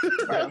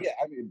 Yeah,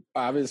 I mean,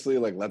 obviously,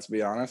 like let's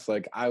be honest,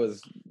 like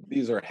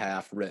these are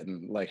half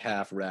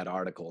read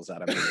articles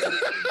out of me.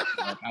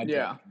 I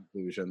draw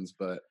conclusions,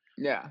 but.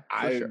 Yeah,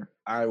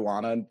 I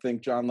want to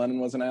think John Lennon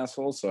was an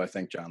asshole, so I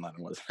think John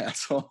Lennon was an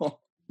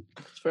asshole.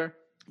 It's fair.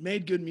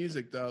 Made good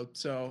music though,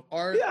 so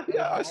art.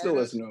 Yeah, I still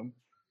listen to him.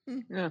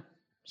 Yeah,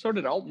 so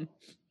did Elton.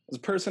 As a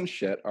person,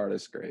 shit.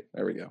 Artist, great.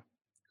 There we go.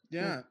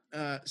 Yeah.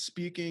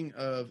 Speaking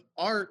of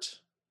art,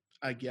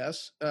 I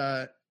guess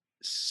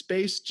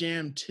Space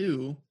Jam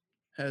 2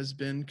 has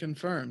been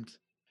confirmed.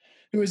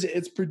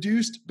 It's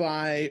produced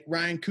by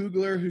Ryan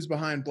Coogler, who's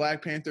behind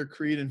Black Panther,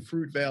 Creed, and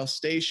Fruitvale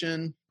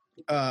Station.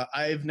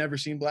 I've never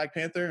seen Black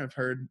Panther. I've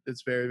heard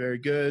it's very, very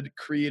good.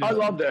 Creed and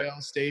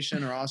Fruitvale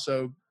Station are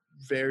also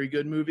very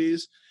good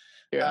movies.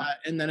 Yeah.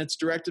 And then it's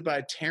directed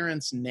by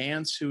Terrence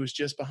Nance, who was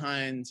just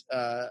behind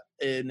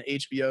an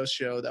HBO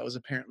show that was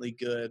apparently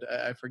good.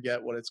 I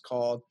forget what it's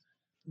called.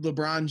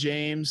 LeBron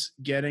James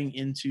getting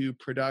into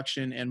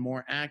production and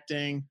more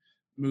acting,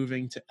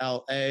 moving to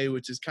LA,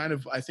 which is kind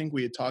of, I think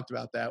we had talked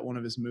about that. One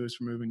of his moves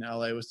for moving to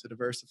LA was to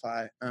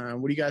diversify.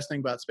 What do you guys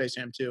think about Space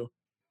Jam 2?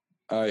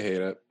 I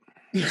hate it.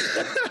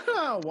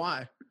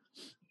 Why?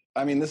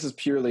 I mean, this is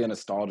purely a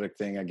nostalgic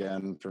thing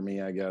again for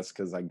me, I guess,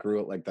 because I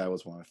grew up like that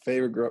was one of my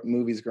favorite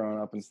movies growing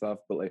up and stuff.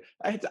 But like,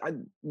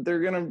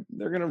 they're gonna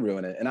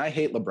ruin it, and I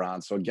hate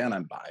LeBron, so again,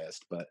 I'm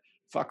biased. But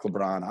fuck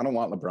LeBron. I don't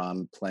want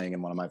LeBron playing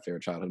in one of my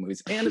favorite childhood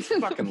movies, and it's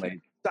fucking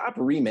late. Stop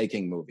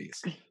remaking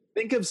movies.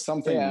 Think of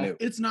something new.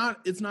 It's not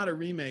a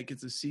remake.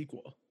 It's a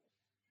sequel.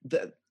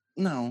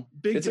 No,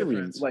 big it's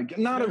difference.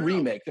 A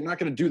remake. They're not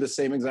going to do the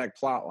same exact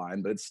plot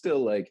line, but it's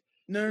still like.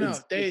 No.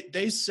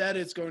 They said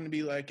it's going to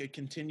be like a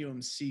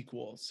continuum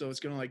sequel, so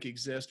it's going to like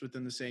exist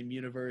within the same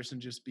universe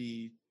and just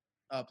be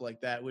up like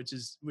that, which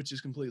is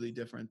completely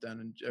different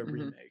than a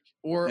remake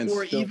or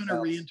even a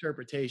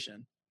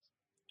reinterpretation.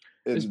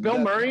 Is Bill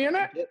Murray in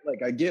it?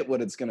 I get what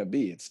it's going to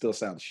be. It still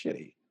sounds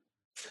shitty.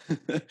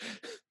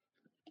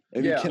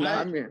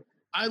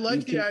 I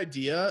like the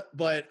idea,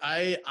 but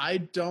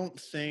I don't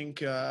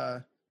think.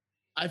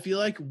 I feel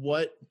like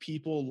what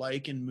people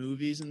like in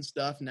movies and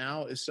stuff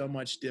now is so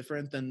much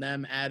different than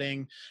them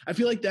adding. I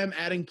feel like them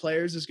adding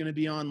players is going to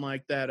be on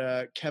like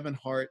that Kevin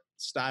Hart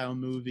style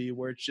movie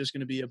where it's just going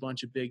to be a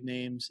bunch of big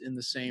names in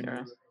the same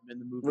room in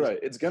the movie. Right.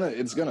 It's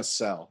gonna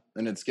sell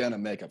and it's gonna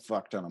make a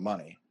fuck ton of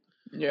money.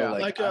 Yeah.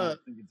 But I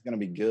don't think it's gonna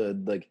be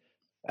good. Like,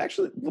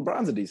 actually,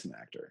 LeBron's a decent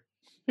actor.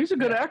 He's a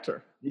good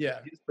actor. Yeah.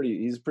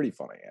 He's pretty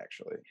funny,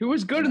 actually. He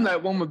was good in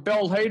that one with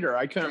Bill Hader.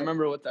 I couldn't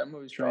remember what that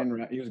movie's called.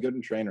 He was good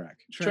in Trainwreck.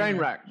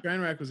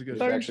 Trainwreck was a good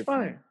film. He's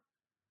funny.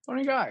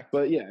 Funny guy.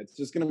 But yeah, it's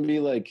just going to be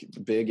like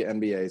big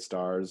NBA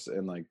stars,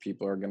 and like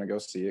people are going to go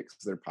see it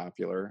because they're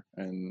popular,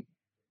 and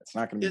it's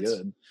not going to be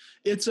good.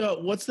 It's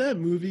what's that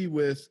movie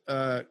with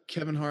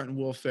Kevin Hart and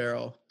Will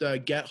Ferrell?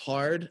 Get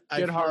Hard.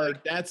 Get Hard.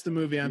 Like that's the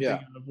movie I'm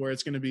thinking of, where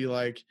it's going to be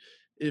like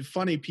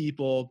funny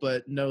people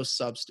but no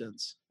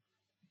substance.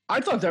 I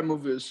thought that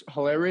movie was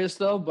hilarious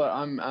though, but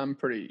I'm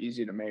pretty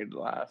easy to make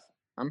laugh.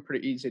 I'm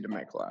pretty easy to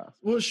make laugh.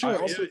 Well, sure.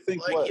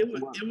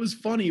 It was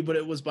funny, but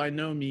it was by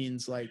no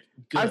means like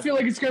good. I feel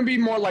like it's going to be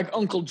more like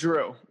Uncle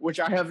Drew, which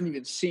I haven't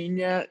even seen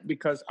yet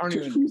because I don't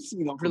even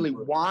really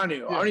want to.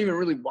 Yeah. I don't even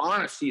really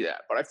want to see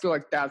that, but I feel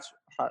like that's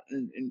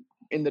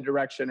in the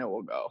direction it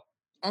will go.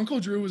 Uncle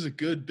Drew was a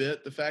good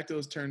bit. The fact that it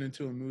was turned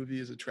into a movie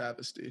is a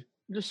travesty.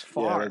 Just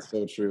far. Yeah, that's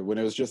so true. When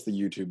it was just the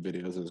YouTube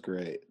videos, it was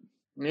great.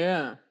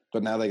 Yeah.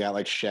 But now they got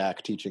like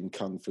Shaq teaching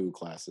kung fu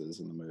classes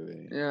in the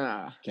movie.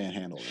 Yeah. Can't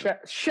handle it.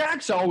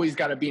 Shaq's always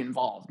got to be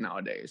involved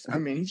nowadays. I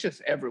mean, he's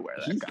just everywhere,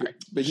 that guy.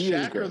 But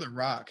Shaq or The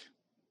Rock?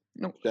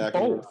 No, Shaq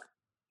both.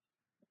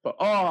 But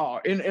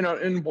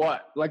in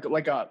what? Like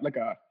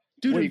a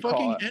dude, in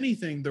fucking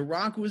anything. The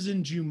Rock was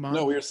in Jumanji.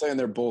 No, we were saying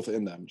they're both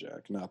in them,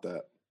 Jack. Not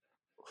that.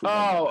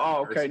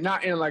 Okay.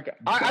 Not in like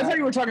I thought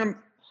you were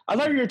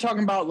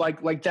talking about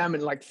like them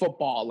in like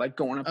football, like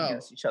going up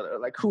against each other.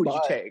 Like who would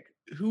you take?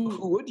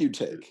 Who would you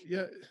take?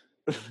 Yeah.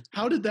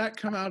 How did that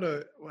come out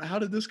how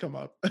did this come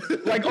up?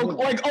 like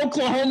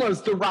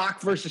Oklahoma's The Rock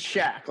versus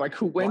Shaq. Like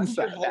who wins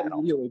that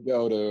battle? You would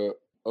go to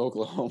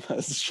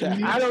Oklahoma's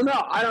Shaq. I don't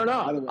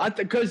know.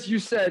 Because you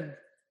said,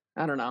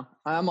 I don't know.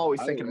 I'm always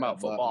thinking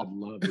about football. I'd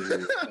love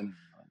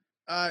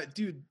to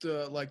dude,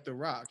 The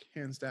Rock,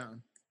 hands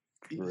down.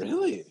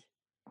 Really?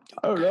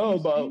 I don't know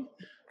about.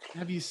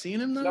 Have you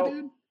seen him though,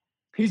 dude?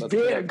 He's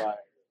big. Clarify.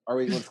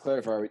 Let's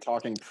clarify. Are we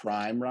talking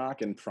prime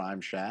Rock and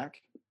prime Shaq?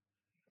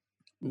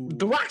 Ooh.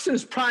 The Rock's in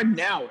his prime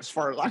now, as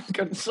far as I'm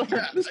concerned.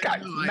 Yeah, this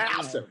guy's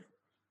massive.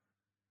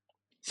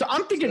 So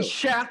I'm thinking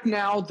Shaq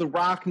now, The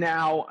Rock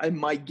now. I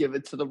might give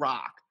it to The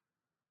Rock.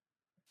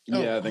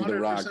 Yeah, I think The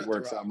Rock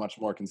works out much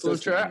more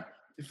consistently.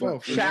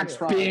 Shaq's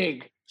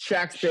big.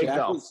 Shaq's big,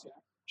 though.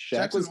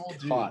 Shaq was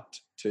cut,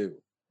 too.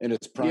 In his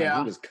prime,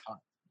 he was cut.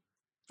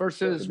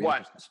 Versus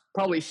what?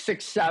 Probably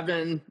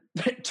 6'7",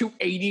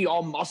 280,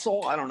 all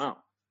muscle. I don't know.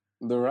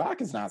 The Rock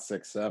is not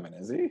 6'7",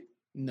 is he?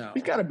 No.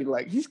 He's gotta be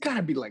like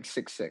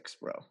 6'6",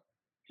 bro.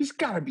 He's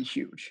gotta be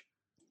huge.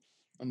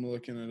 I'm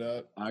looking it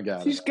up. I got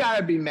it. He's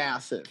gotta be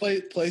massive.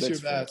 Place your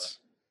bets.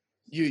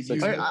 You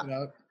look it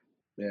up.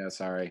 Yeah,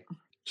 sorry.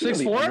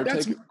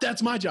 6'4"?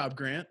 That's my job,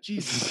 Grant.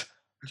 Jesus.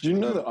 Did you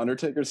know the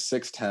Undertaker's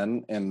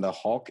 6'10" and the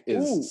Hulk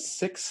is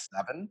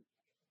 6'7"?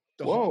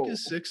 The Hulk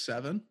is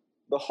 6'7"?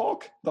 The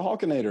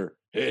Hulkinator.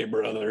 Hey,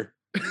 brother.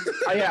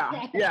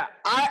 Yeah.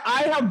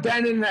 I have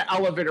been in the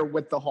elevator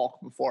with the Hulk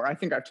before. I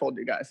think I've told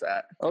you guys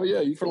that. Oh,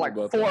 yeah. For like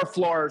 4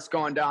 floors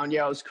going down.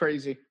 Yeah, it was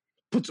crazy.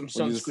 Put some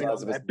sunscreen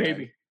on that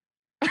baby.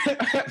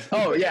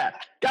 Oh, yeah.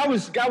 Guy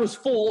was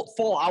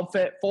full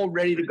outfit, full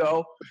ready to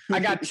go. I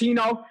got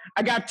Tino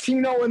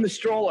in the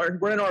stroller.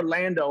 We're in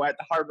Orlando at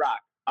the Hard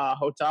Rock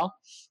Hotel.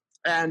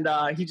 And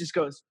he just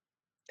goes,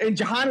 and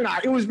Jahan and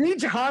I, it was me,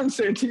 Jahan, and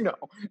Santino.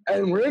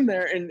 And we're in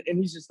there, and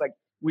he's just like,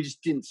 we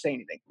just didn't say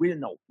anything. We didn't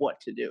know what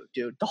to do,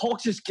 dude. The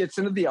Hulk just gets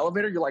into the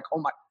elevator. You're like, oh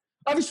my.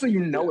 Obviously,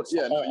 it's the Hulk.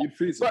 No, you'd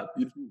freeze it.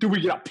 Do we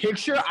get a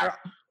picture?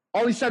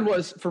 All he said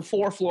was, for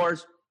 4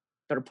 floors,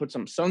 better put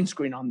some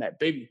sunscreen on that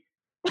baby.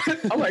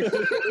 I'm like,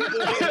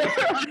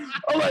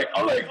 all right,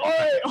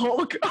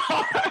 Hulk.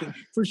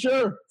 For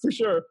sure.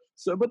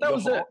 So, but that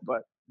was it.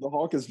 But the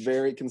Hulk is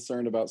very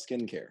concerned about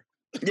skincare.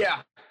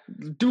 Yeah,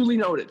 duly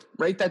noted.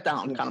 Write that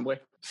down, kind of way.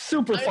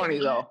 Super funny,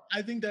 though.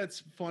 I think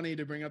that's funny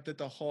to bring up that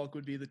the Hulk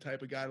would be the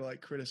type of guy to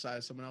like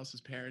criticize someone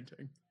else's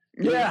parenting.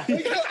 Yeah.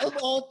 Of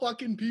all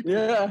fucking people.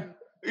 Yeah,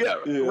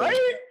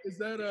 right? Is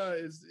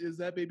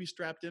that baby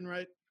strapped in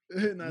right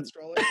in that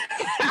stroller?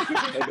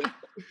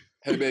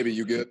 Hey, baby,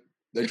 you good?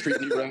 They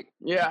treating you right?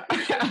 Yeah.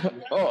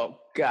 Oh,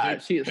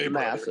 God, she is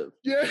massive.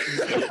 Yeah.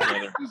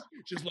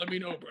 Just let me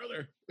know,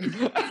 brother.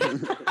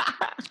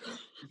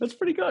 That's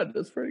pretty good.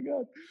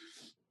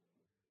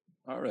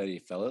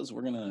 Alrighty, fellas,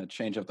 we're going to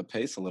change up the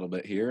pace a little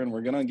bit here, and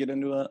we're going to get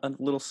into a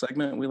little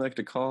segment we like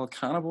to call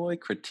Conor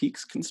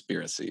Critiques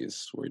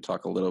Conspiracies, where we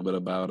talk a little bit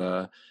about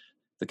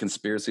the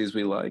conspiracies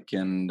we like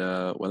and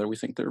whether we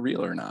think they're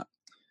real or not.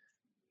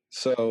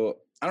 So,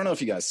 I don't know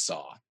if you guys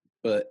saw,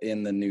 but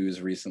in the news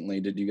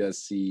recently, did you guys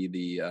see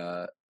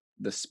the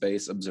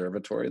space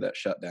observatory that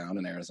shut down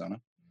in Arizona?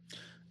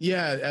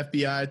 Yeah,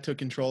 FBI took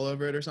control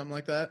over it or something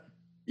like that.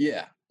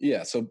 Yeah.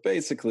 So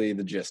basically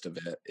the gist of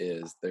it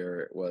is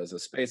there was a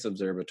space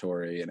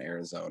observatory in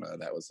Arizona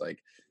that was like,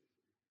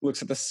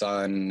 looks at the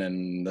sun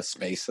and the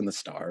space and the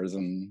stars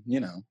and,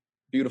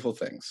 beautiful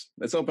things.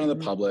 It's open to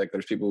the public.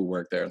 There's people who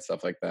work there and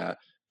stuff like that.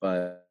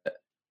 But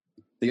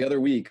the other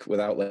week,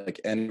 without like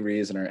any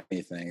reason or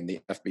anything, the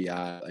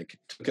FBI like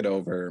took it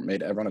over,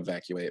 made everyone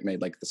evacuate,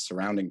 made like the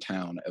surrounding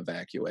town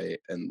evacuate,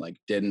 and like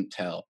didn't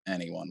tell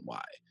anyone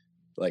why.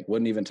 Like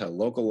wouldn't even tell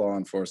local law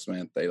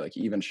enforcement. They like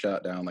even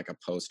shut down like a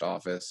post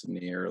office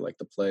near like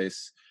the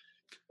place.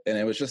 And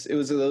it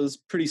was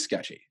pretty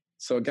sketchy.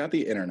 So it got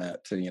the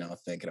internet to,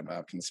 thinking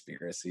about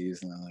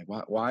conspiracies, and they're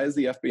like, why is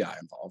the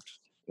FBI involved?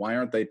 Why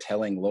aren't they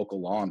telling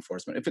local law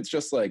enforcement? If it's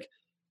just like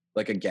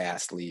a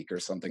gas leak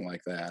or something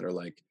like that, or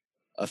like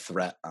a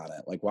threat on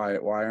it, like why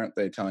aren't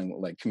they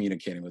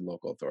communicating with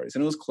local authorities?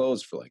 And it was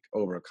closed for like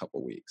over a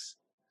couple weeks.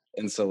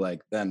 And so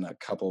like then a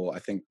couple, I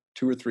think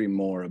 2 or 3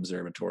 more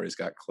observatories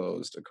got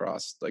closed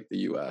across like the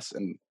US,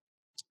 and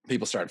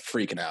people started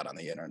freaking out on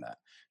the internet.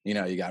 You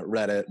got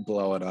Reddit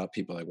blowing up,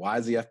 people like, why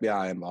is the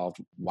FBI involved?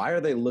 Why are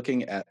they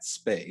looking at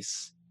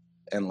space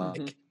and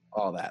like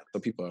all that? So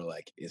people are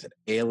like, is it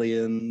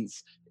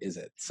aliens? Is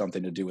it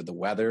something to do with the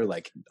weather?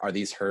 Like, are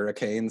these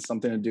hurricanes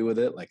something to do with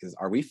it? Like,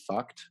 are we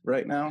fucked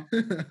right now?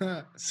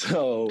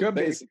 So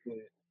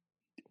basically,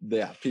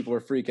 yeah, people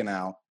were freaking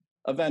out.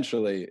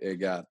 Eventually it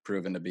got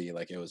proven to be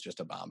like it was just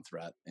a bomb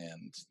threat,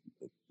 and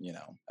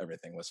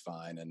everything was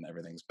fine and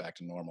everything's back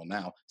to normal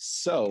now,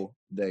 so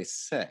they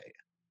say.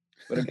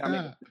 But it got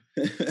me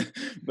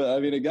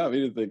it got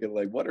me to thinking,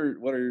 like, what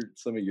are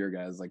some of your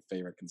guys' like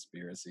favorite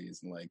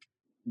conspiracies, and like,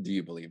 do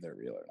you believe they're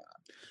real or not?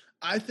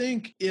 I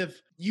think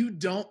if you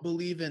don't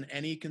believe in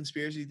any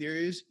conspiracy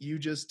theories, you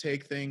just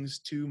take things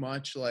too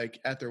much like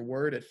at their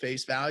word, at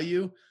face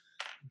value.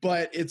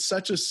 But it's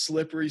such a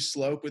slippery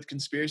slope with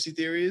conspiracy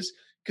theories,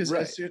 because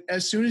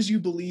as soon as you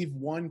believe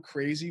one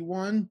crazy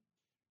one,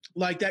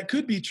 like that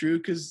could be true,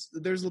 because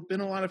there's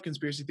been a lot of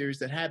conspiracy theories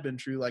that have been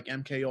true, like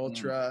MK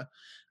Ultra,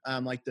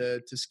 like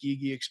the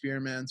Tuskegee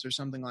experiments or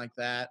something like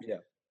that.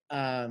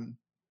 Yeah.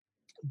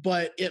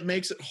 But it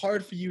makes it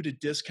hard for you to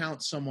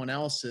discount someone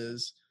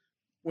else's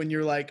when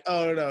you're like,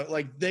 oh no,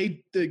 like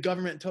the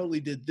government totally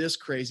did this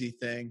crazy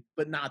thing,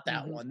 but not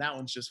that one. That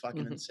one's just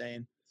fucking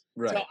insane.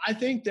 Right. So I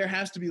think there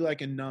has to be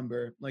like a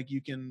number, like you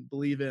can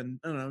believe in,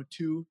 I don't know,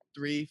 2,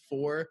 3,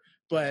 4,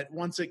 but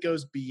once it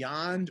goes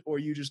beyond, or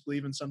you just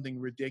believe in something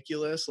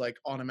ridiculous, like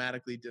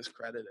automatically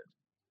discredited.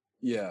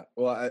 Yeah.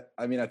 Well,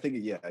 I think,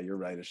 yeah, you're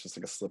right. It's just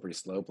like a slippery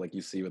slope. Like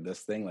you see with this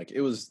thing, like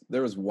there was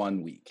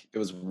 1 week. It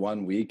was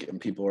 1 week and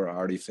people are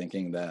already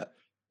thinking that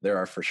there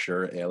are for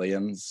sure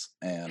aliens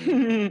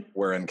and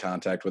we're in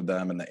contact with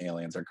them, and the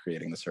aliens are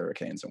creating this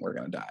hurricanes and we're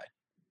going to die.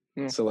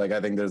 Yeah. So like,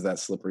 I think there's that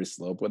slippery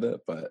slope with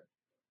it, but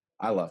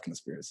I love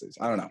conspiracies.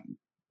 I don't know.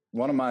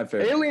 One of my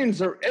favorite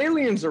aliens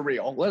are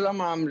real.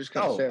 I'm just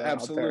gonna say that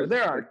absolutely. Out there.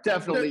 There are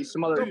definitely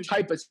some other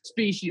type of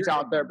species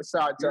out there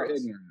besides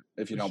us.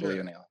 If you don't believe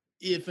in aliens.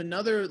 If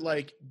another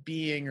like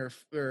being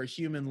or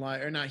human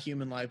life, or not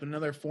human life, but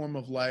another form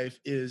of life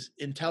is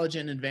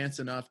intelligent and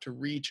advanced enough to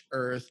reach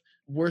Earth,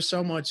 we're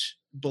so much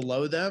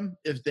below them.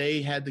 If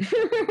they had the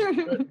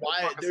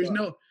why,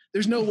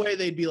 there's no way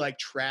they'd be like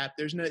trapped.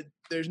 There's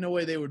no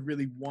way they would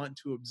really want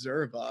to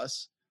observe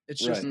us. It's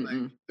just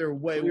like they're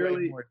way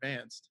more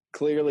advanced.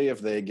 Clearly,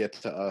 if they get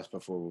to us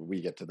before we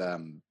get to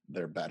them,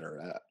 they're better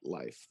at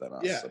life than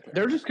us. Yeah, apparently.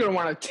 They're just going to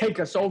want to take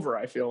us over,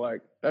 I feel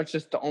like. That's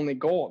just the only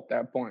goal at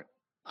that point.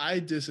 I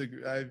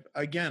disagree.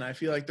 I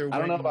feel like they're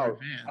way more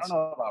advanced. I don't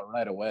know about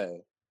right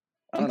away.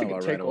 I'm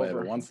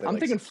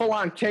thinking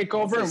full-on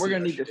takeover, and we're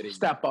going to need to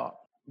step up.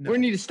 No. We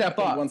need to step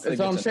up. That's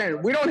what I'm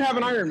saying. We don't have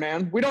an Iron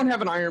Man. We don't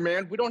have an Iron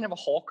Man. We don't have a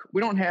Hulk.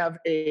 We don't have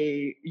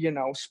a,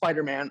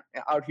 Spider-Man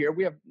out here.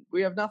 We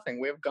have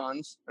nothing. We have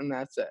guns, and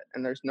that's it.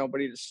 And there's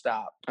nobody to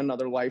stop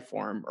another life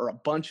form or a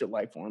bunch of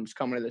life forms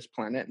coming to this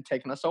planet and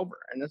taking us over.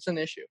 And it's an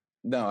issue.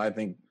 No, I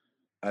think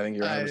you're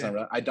 100%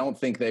 right. I don't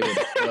think they would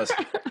just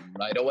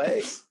right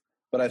away.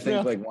 But I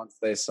think like once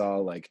they saw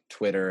like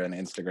Twitter and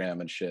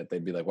Instagram and shit,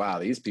 they'd be like, wow,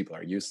 these people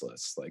are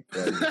useless. Like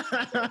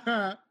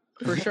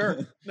for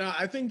sure. No,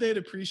 I think they'd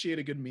appreciate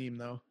a good meme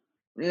though.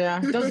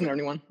 Yeah, doesn't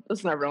everyone?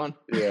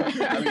 Yeah,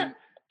 I mean,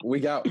 we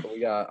got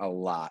a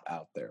lot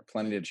out there,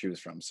 plenty to choose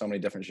from, so many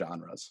different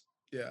genres.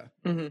 Yeah.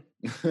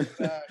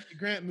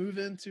 Grant, move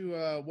into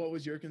what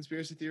was your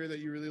conspiracy theory that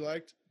you really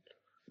liked?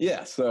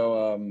 Yeah,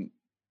 so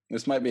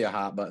this might be a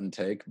hot button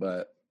take,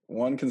 but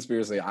one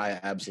conspiracy I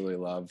absolutely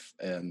love,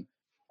 and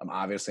I'm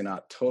obviously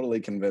not totally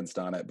convinced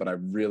on it, but I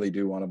really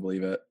do want to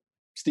believe it.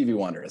 Stevie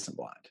Wonder isn't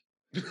blind.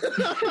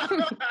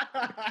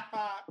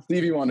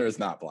 Stevie Wonder is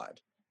not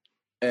blind.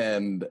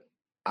 And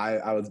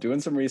I was doing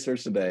some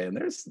research today, and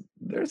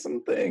there's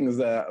some things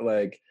that,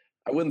 like,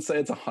 I wouldn't say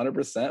it's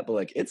 100%, but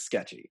like it's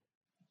sketchy.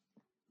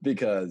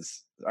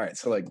 Because, all right,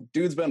 so like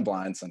dude's been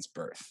blind since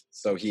birth.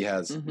 So he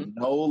has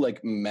no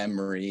like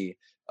memory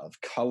of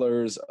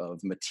colors,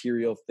 of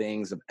material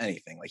things, of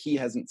anything. Like he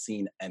hasn't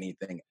seen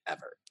anything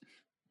ever.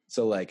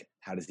 So like,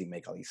 how does he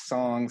make all these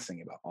songs,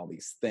 singing about all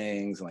these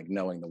things, and like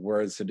knowing the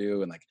words to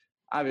do? And like,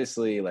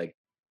 obviously, like,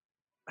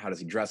 how does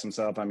he dress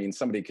himself? I mean,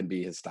 somebody can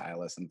be his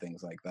stylist and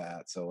things like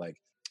that. So like,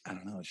 I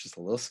don't know, it's just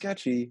a little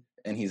sketchy.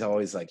 And he's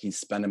always like, he's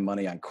spending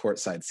money on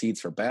courtside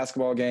seats for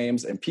basketball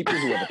games, and people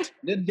who have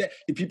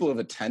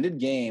attended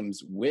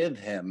games with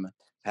him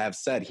have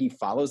said he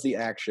follows the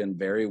action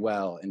very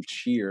well and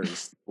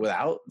cheers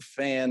without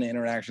fan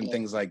interaction,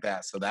 things like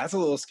that. So that's a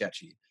little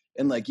sketchy.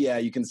 And like, yeah,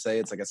 you can say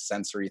it's like a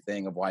sensory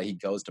thing of why he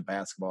goes to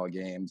basketball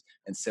games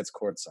and sits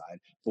courtside,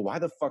 but why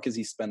the fuck is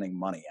he spending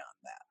money on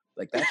that?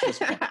 Like, that's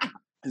just funny.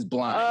 He's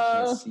blind.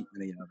 He can't see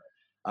any of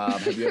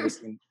it. Have you ever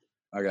seen?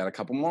 I got a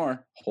couple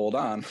more. Hold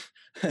on.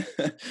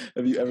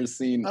 Have you ever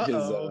seen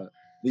his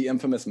the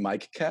infamous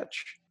mic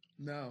catch?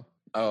 No.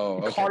 Oh,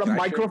 okay. Caught a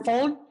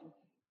microphone?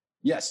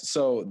 Yes.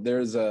 So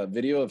there's a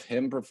video of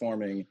him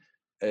performing.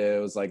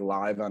 It was like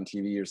live on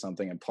TV or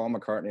something, and Paul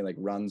McCartney like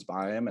runs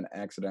by him and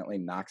accidentally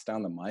knocks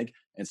down the mic,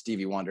 and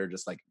Stevie Wonder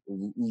just like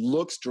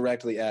looks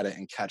directly at it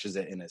and catches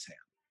it in his hand.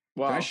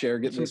 Wow. Can I share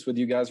this with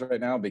you guys right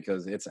now,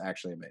 because it's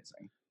actually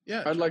amazing?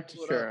 Yeah, I'd like to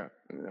share it.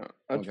 Yeah,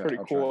 that's pretty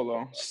cool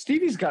though.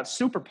 Stevie's got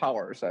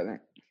superpowers, I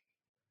think.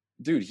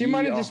 Dude, he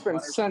might have just been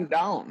sent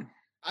down.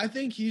 I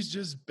think he's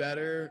just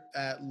better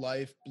at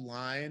life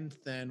blind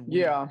than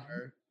we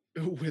are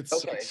with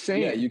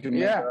yeah, you can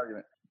make that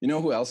argument. You know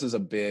who else is a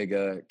big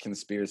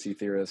conspiracy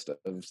theorist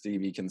of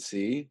Stevie can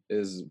see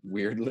is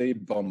weirdly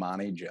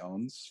Bomani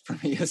Jones from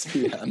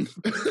ESPN.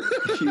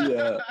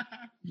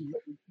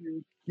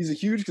 He's a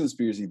huge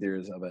conspiracy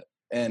theorist of it.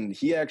 And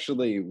he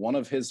actually, one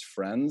of his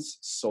friends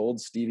sold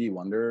Stevie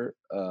Wonder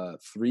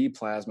 3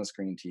 plasma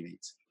screen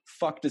TVs.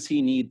 Fuck does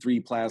he need 3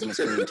 plasma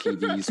screen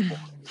TVs for?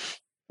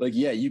 Like,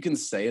 yeah, you can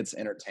say it's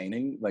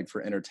entertaining, like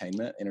for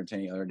entertainment,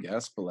 entertaining other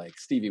guests, but like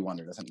Stevie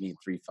Wonder doesn't need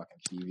 3 fucking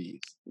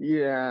TVs.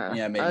 Yeah.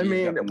 Yeah, maybe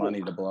he's got the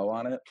money to blow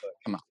on it,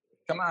 but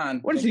come on.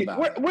 What is he?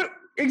 What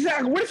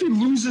exactly? What if he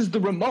loses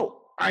the remote?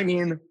 I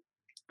mean,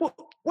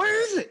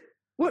 where is it?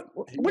 What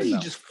is he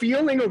just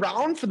feeling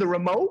around for the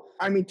remote?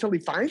 I mean, till he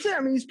finds it. I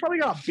mean, he's probably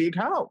got a big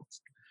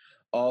house.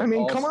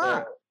 Come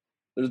on.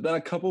 There's been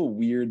a couple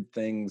weird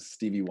things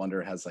Stevie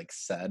Wonder has like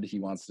said he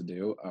wants to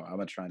do. I'm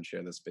gonna try and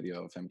share this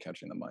video of him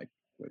catching the mic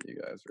with you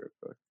guys real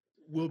quick.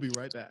 We'll be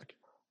right back.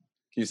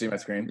 Can you see my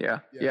screen? Yeah.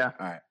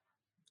 All right.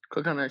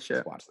 Click on that shit.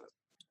 Let's watch this.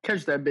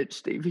 Catch that bitch,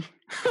 Stevie.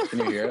 Can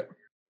you hear it?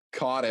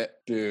 Caught it,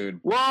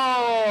 dude.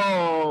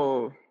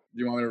 Whoa!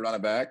 Do you want me to run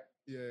it back?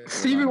 Yeah.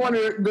 Stevie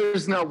Wonder,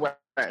 there's no way.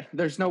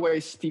 There's no way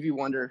Stevie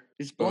Wonder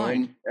is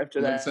blind after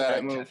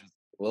that move.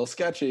 A little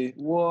sketchy.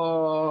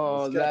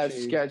 Whoa,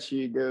 that's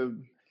sketchy,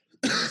 dude.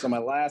 So my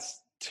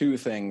last 2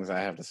 things I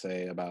have to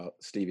say about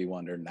Stevie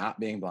Wonder not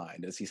being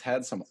blind is he's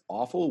had some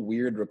awful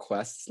weird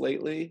requests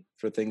lately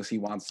for things he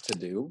wants to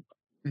do.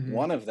 Mm-hmm.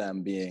 One of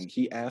them being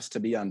he asked to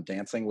be on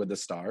Dancing with the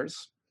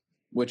Stars,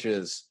 which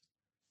is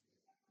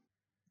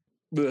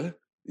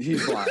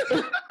he's blind.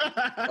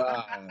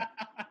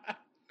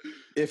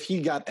 If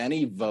he got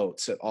any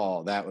votes at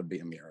all, that would be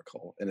a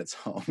miracle in its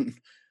own.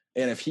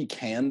 And if he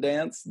can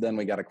dance, then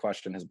we got to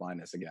question his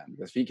blindness again.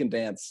 Because if he can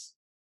dance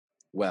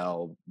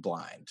well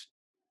blind,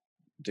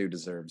 dude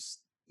deserves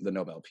the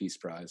Nobel Peace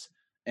Prize.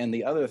 And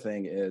the other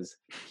thing is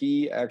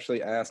he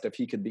actually asked if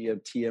he could be a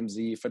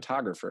TMZ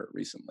photographer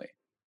recently.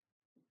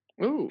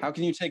 Ooh. How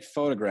can you take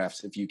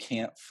photographs if you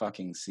can't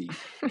fucking see?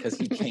 Because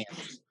he can't.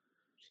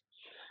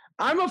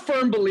 I'm a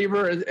firm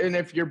believer in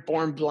if you're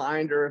born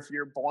blind or if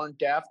you're born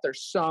deaf,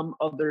 there's some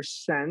other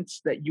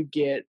sense that you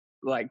get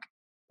like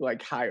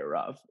higher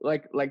of,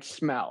 like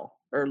smell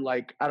or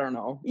like, I don't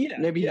know. Yeah,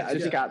 maybe he's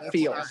just got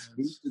feels.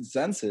 Boosted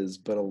senses,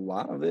 but a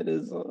lot of it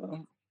is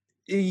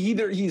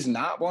either he's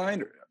not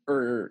blind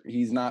or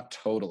he's not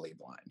totally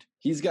blind.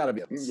 He's got to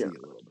be able to see a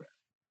little bit.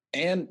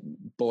 And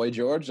Boy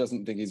George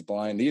doesn't think he's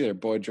blind either.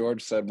 Boy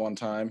George said one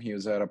time he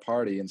was at a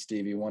party and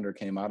Stevie Wonder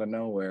came out of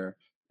nowhere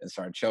and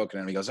started choking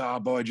him. He goes, "Oh,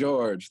 Boy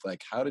George!"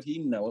 Like, how did he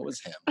know it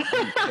was him?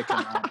 Picking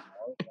out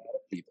all a lot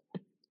of people.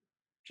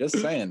 Just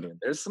saying, dude.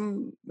 There's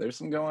some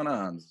going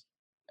ons.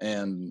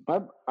 And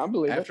I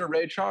believe after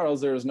Ray Charles,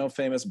 there was no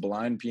famous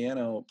blind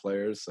piano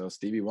players, so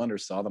Stevie Wonder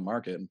saw the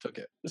market and took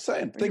it. Just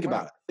saying, think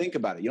about it. Think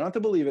about it. You don't have to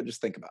believe it.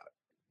 Just think about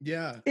it.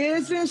 Yeah.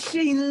 Isn't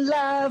she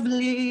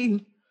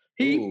lovely?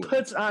 He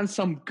puts on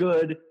some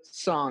good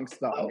songs,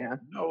 though, man.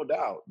 No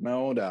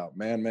doubt.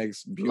 Man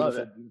makes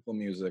beautiful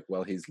music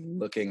while he's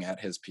looking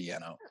at his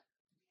piano.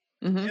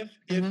 Mm-hmm.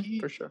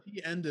 If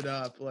he ended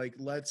up, like,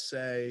 let's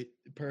say,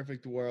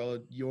 perfect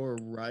world, you're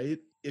right.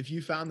 If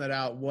you found that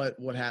out,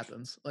 what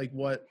happens? Like,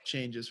 what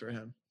changes for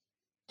him?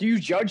 Do you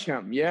judge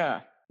him?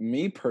 Yeah.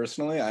 Me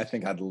personally, I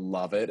think I'd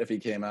love it if he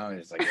came out and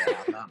he's like,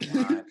 "Yeah, I'm not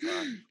blind."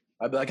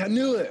 I'd be like, "I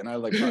knew it," and I'd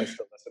like probably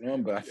still listen to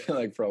him. But I feel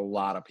like for a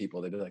lot of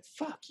people, they'd be like,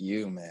 "Fuck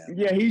you, man."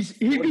 Yeah,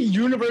 he'd be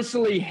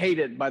universally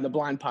hated by the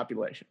blind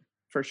population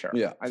for sure.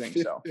 Yeah, I think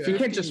so. Yeah. You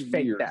can't just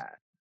fake that.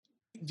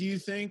 Do you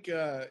think,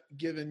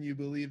 given you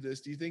believe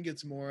this, do you think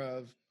it's more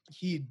of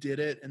he did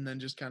it and then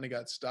just kind of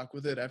got stuck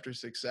with it after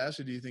success,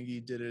 or do you think he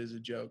did it as a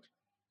joke?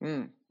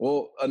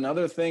 Well,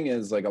 another thing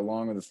is, like,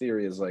 along with the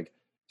theory is, like,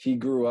 he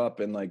grew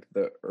up in like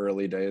the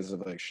early days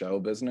of like show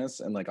business,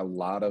 and like a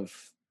lot of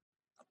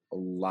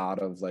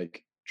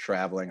like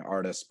traveling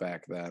artists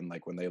back then,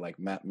 like when they like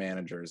met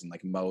managers and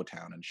like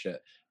Motown and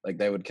shit, like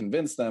they would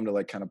convince them to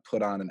like kind of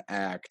put on an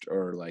act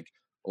or like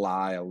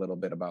lie a little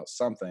bit about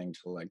something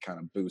to like kind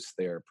of boost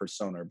their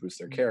persona or boost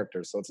their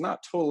character. So it's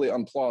not totally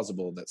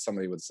implausible that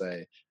somebody would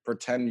say,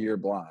 pretend you're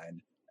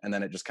blind. And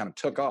then it just kind of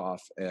took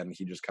off and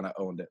he just kind of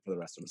owned it for the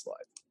rest of his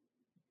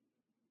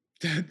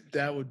life.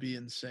 That would be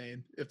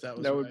insane if that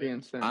was That would be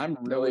insane. I'm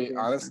really,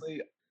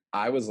 honestly,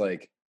 I was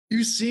like,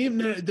 you seem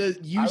that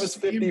you I was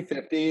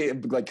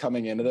 50-50 like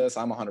coming into this.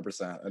 I'm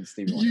 100% on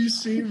Stevie Wonder. You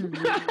seem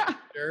really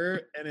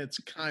sure, and it's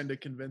kind of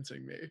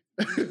convincing me.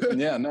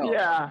 Yeah, no.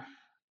 Yeah.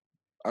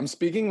 I'm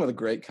speaking with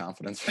great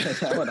confidence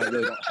right now, and I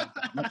really don't have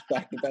much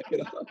back to back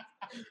it up.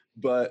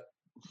 But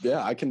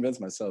yeah, I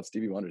convinced myself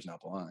Stevie Wonder's not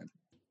blind.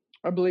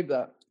 I believe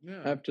that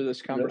Yeah. after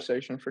this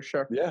conversation, for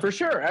sure. Yeah. For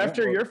sure.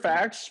 After your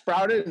facts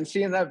sprouted and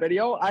seeing that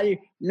video,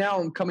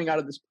 I'm coming out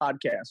of this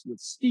podcast with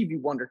Stevie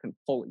Wonder can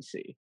fully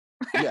see.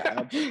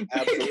 Yeah,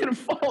 absolutely. Can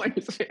fully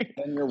see.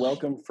 And you're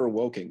welcome for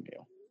woking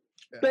you.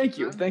 Yeah. Thank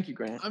you. Thank you,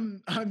 Grant.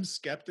 I'm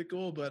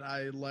skeptical, but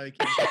I like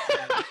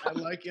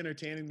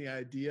entertaining the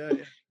idea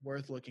and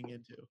worth looking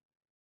into.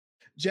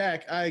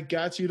 Jack, I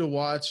got you to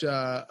watch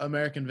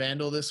American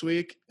Vandal this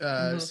week.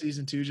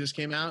 Season 2 just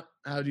came out.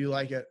 How do you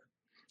like it?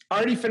 I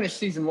already finished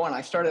season 1.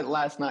 I started it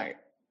last night.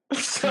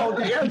 So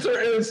the answer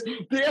is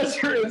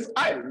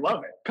I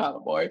love it, Conor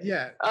boy.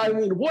 Yeah. I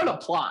mean, what a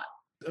plot.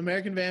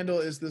 American Vandal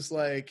is this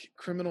like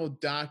criminal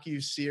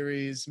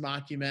docu-series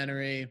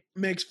mockumentary,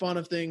 makes fun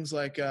of things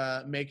like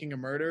making a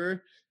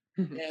murderer.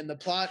 And the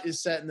plot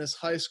is set in this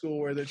high school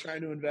where they're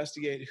trying to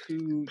investigate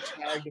who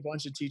tagged a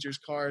bunch of teachers'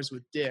 cars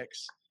with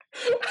dicks.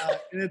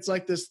 And it's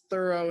like this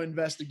thorough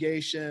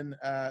investigation.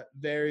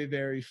 Very,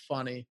 very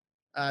funny.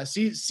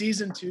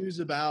 Season 2 is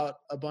about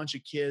a bunch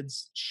of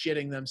kids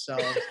shitting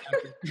themselves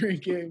after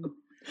drinking.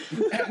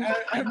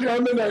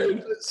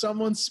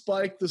 Someone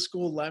spiked the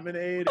school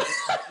lemonade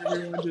and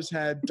everyone just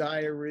had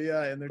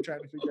diarrhea and they're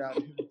trying to figure out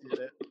who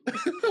did it.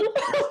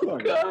 Oh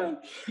God.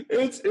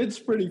 It's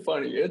pretty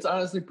funny. It's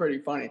honestly pretty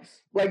funny.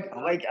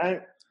 I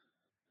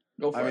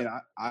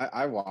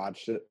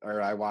watched it,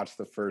 or I watched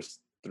the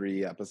first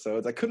 3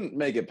 episodes. I couldn't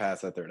make it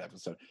past that 3rd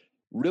episode.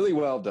 Really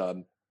well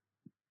done.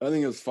 I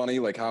think it was funny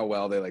like how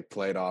well they like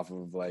played off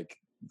of like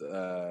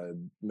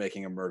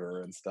making a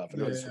murderer and stuff.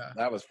 And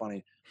that was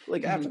funny.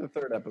 Like after the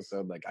 3rd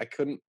episode, like I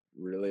couldn't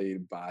really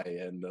buy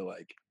into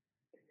like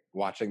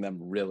watching them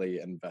really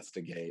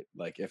investigate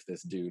like if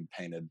this dude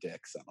painted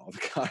dicks on all the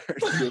cars.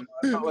 I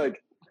felt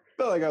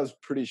like I was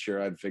pretty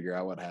sure I'd figure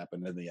out what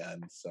happened in the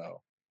end. So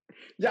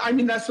yeah, I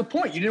mean that's the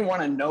point. You didn't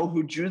want to know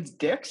who drew the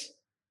dicks?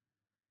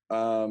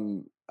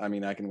 I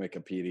mean, I can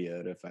Wikipedia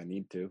it if I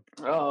need to.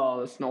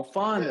 Oh, that's no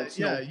fun. That's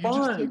no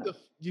fun.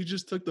 You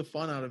just took the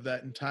fun out of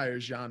that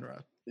entire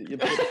genre.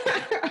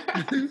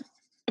 The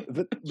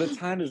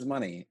time is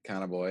money,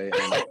 kind of boy.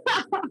 And I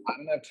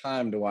don't have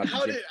time to watch.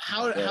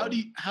 How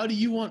do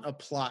you want a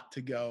plot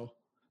to go?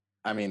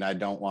 I mean, I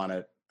don't want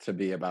it to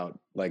be about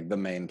like the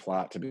main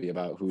plot to be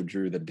about who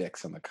drew the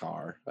dicks in the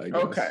car.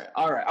 Okay,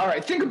 all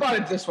right. Think about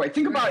it this way.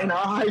 Think about in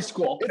our high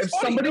school. If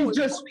somebody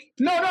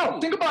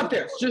think about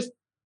this. Just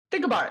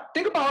think about it.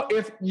 Think about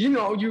if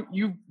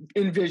you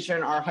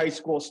envision our high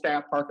school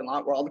staff parking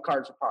lot where all the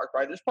cars are parked,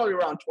 right? There's probably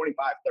around 25,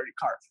 30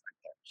 cars right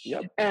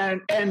there.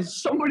 Yep. And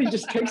somebody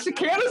just takes a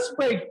can of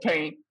spray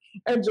paint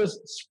and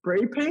just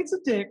spray paints a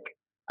dick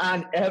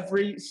on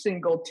every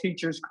single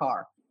teacher's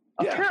car.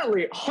 Yeah.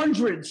 Apparently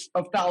hundreds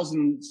of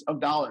thousands of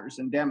dollars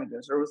in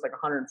damages. Or it was like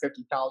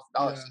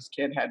 $150,000 this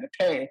kid had to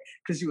pay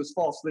because he was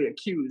falsely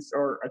accused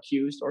or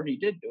he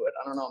did do it.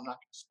 I don't know. I'm not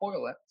going to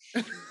spoil it.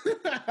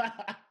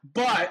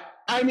 But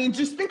I mean,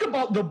 just think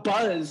about the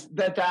buzz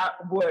that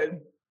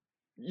would,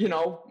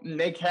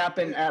 make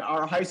happen at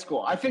our high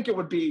school. I think it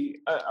would be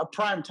a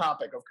prime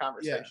topic of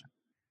conversation. Yeah.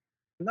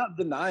 I'm not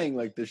denying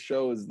the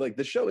show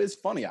is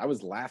funny. I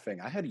was laughing.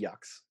 I had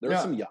yucks. There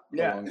was some yuck.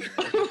 Yeah.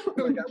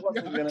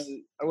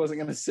 I wasn't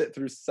gonna sit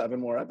through 7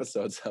 more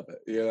episodes of it,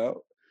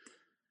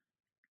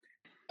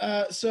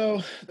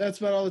 So that's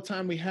about all the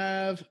time we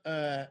have.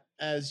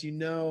 As you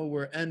know,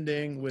 we're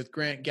ending with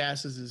Grant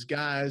gasses his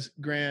guys.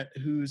 Grant,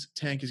 whose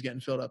tank is getting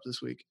filled up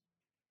this week?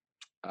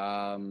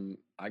 I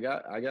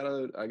got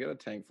a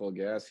tank full of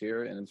gas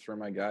here, and it's for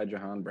my guy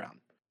Jahan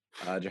Brown.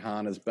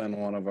 Jahan has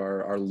been one of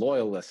our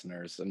loyal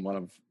listeners and one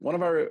of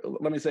our,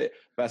 let me say,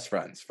 best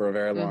friends for a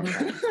very long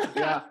time.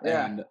 Yeah.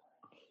 And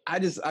I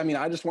just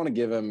want to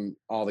give him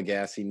all the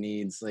gas he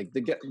needs. Like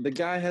the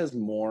guy has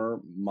more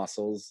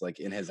muscles like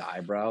in his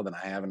eyebrow than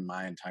I have in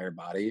my entire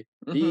body.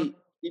 Mm-hmm.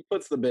 He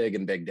puts the big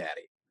in Big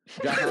Daddy.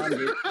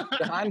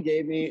 Jahan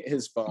gave me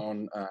his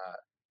phone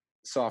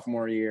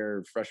sophomore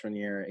year, freshman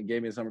year, and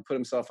gave me his number. Put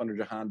himself under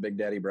Jahan Big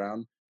Daddy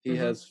Brown. He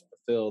has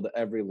fulfilled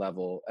every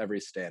level, every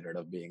standard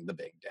of being the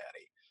Big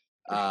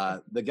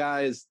Daddy. The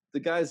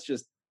guy's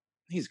just,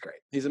 he's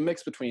great. He's a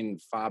mix between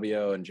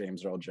Fabio and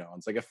James Earl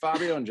Jones. Like if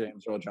Fabio and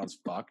James Earl Jones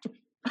fucked,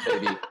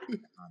 maybe Jahan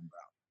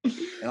Brown.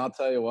 And I'll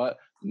tell you what,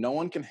 no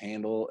one can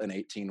handle an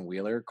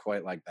 18-wheeler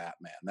quite like that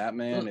man. That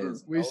man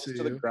is close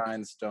to the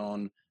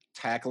grindstone,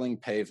 tackling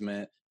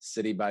pavement,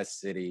 city by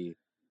city.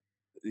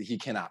 He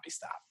cannot be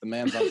stopped. The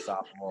man's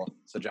unstoppable.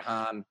 So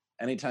Jahan,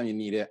 anytime you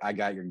need it, I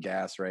got your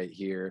gas right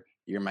here.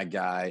 You're my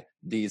guy.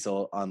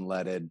 Diesel,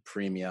 unleaded,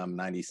 premium,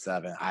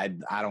 97. I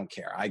don't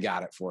care. I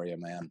got it for you,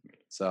 man.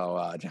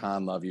 So,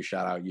 John, love you.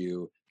 Shout out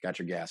you. Got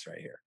your gas right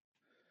here.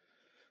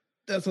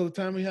 That's all the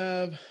time we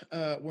have.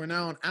 We're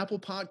now on Apple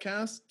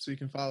Podcasts, so you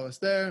can follow us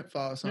there.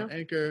 Follow us on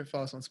Anchor.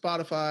 Follow us on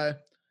Spotify.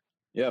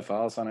 Yeah,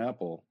 follow us on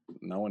Apple.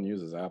 No one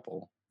uses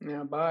Apple.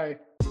 Yeah, bye.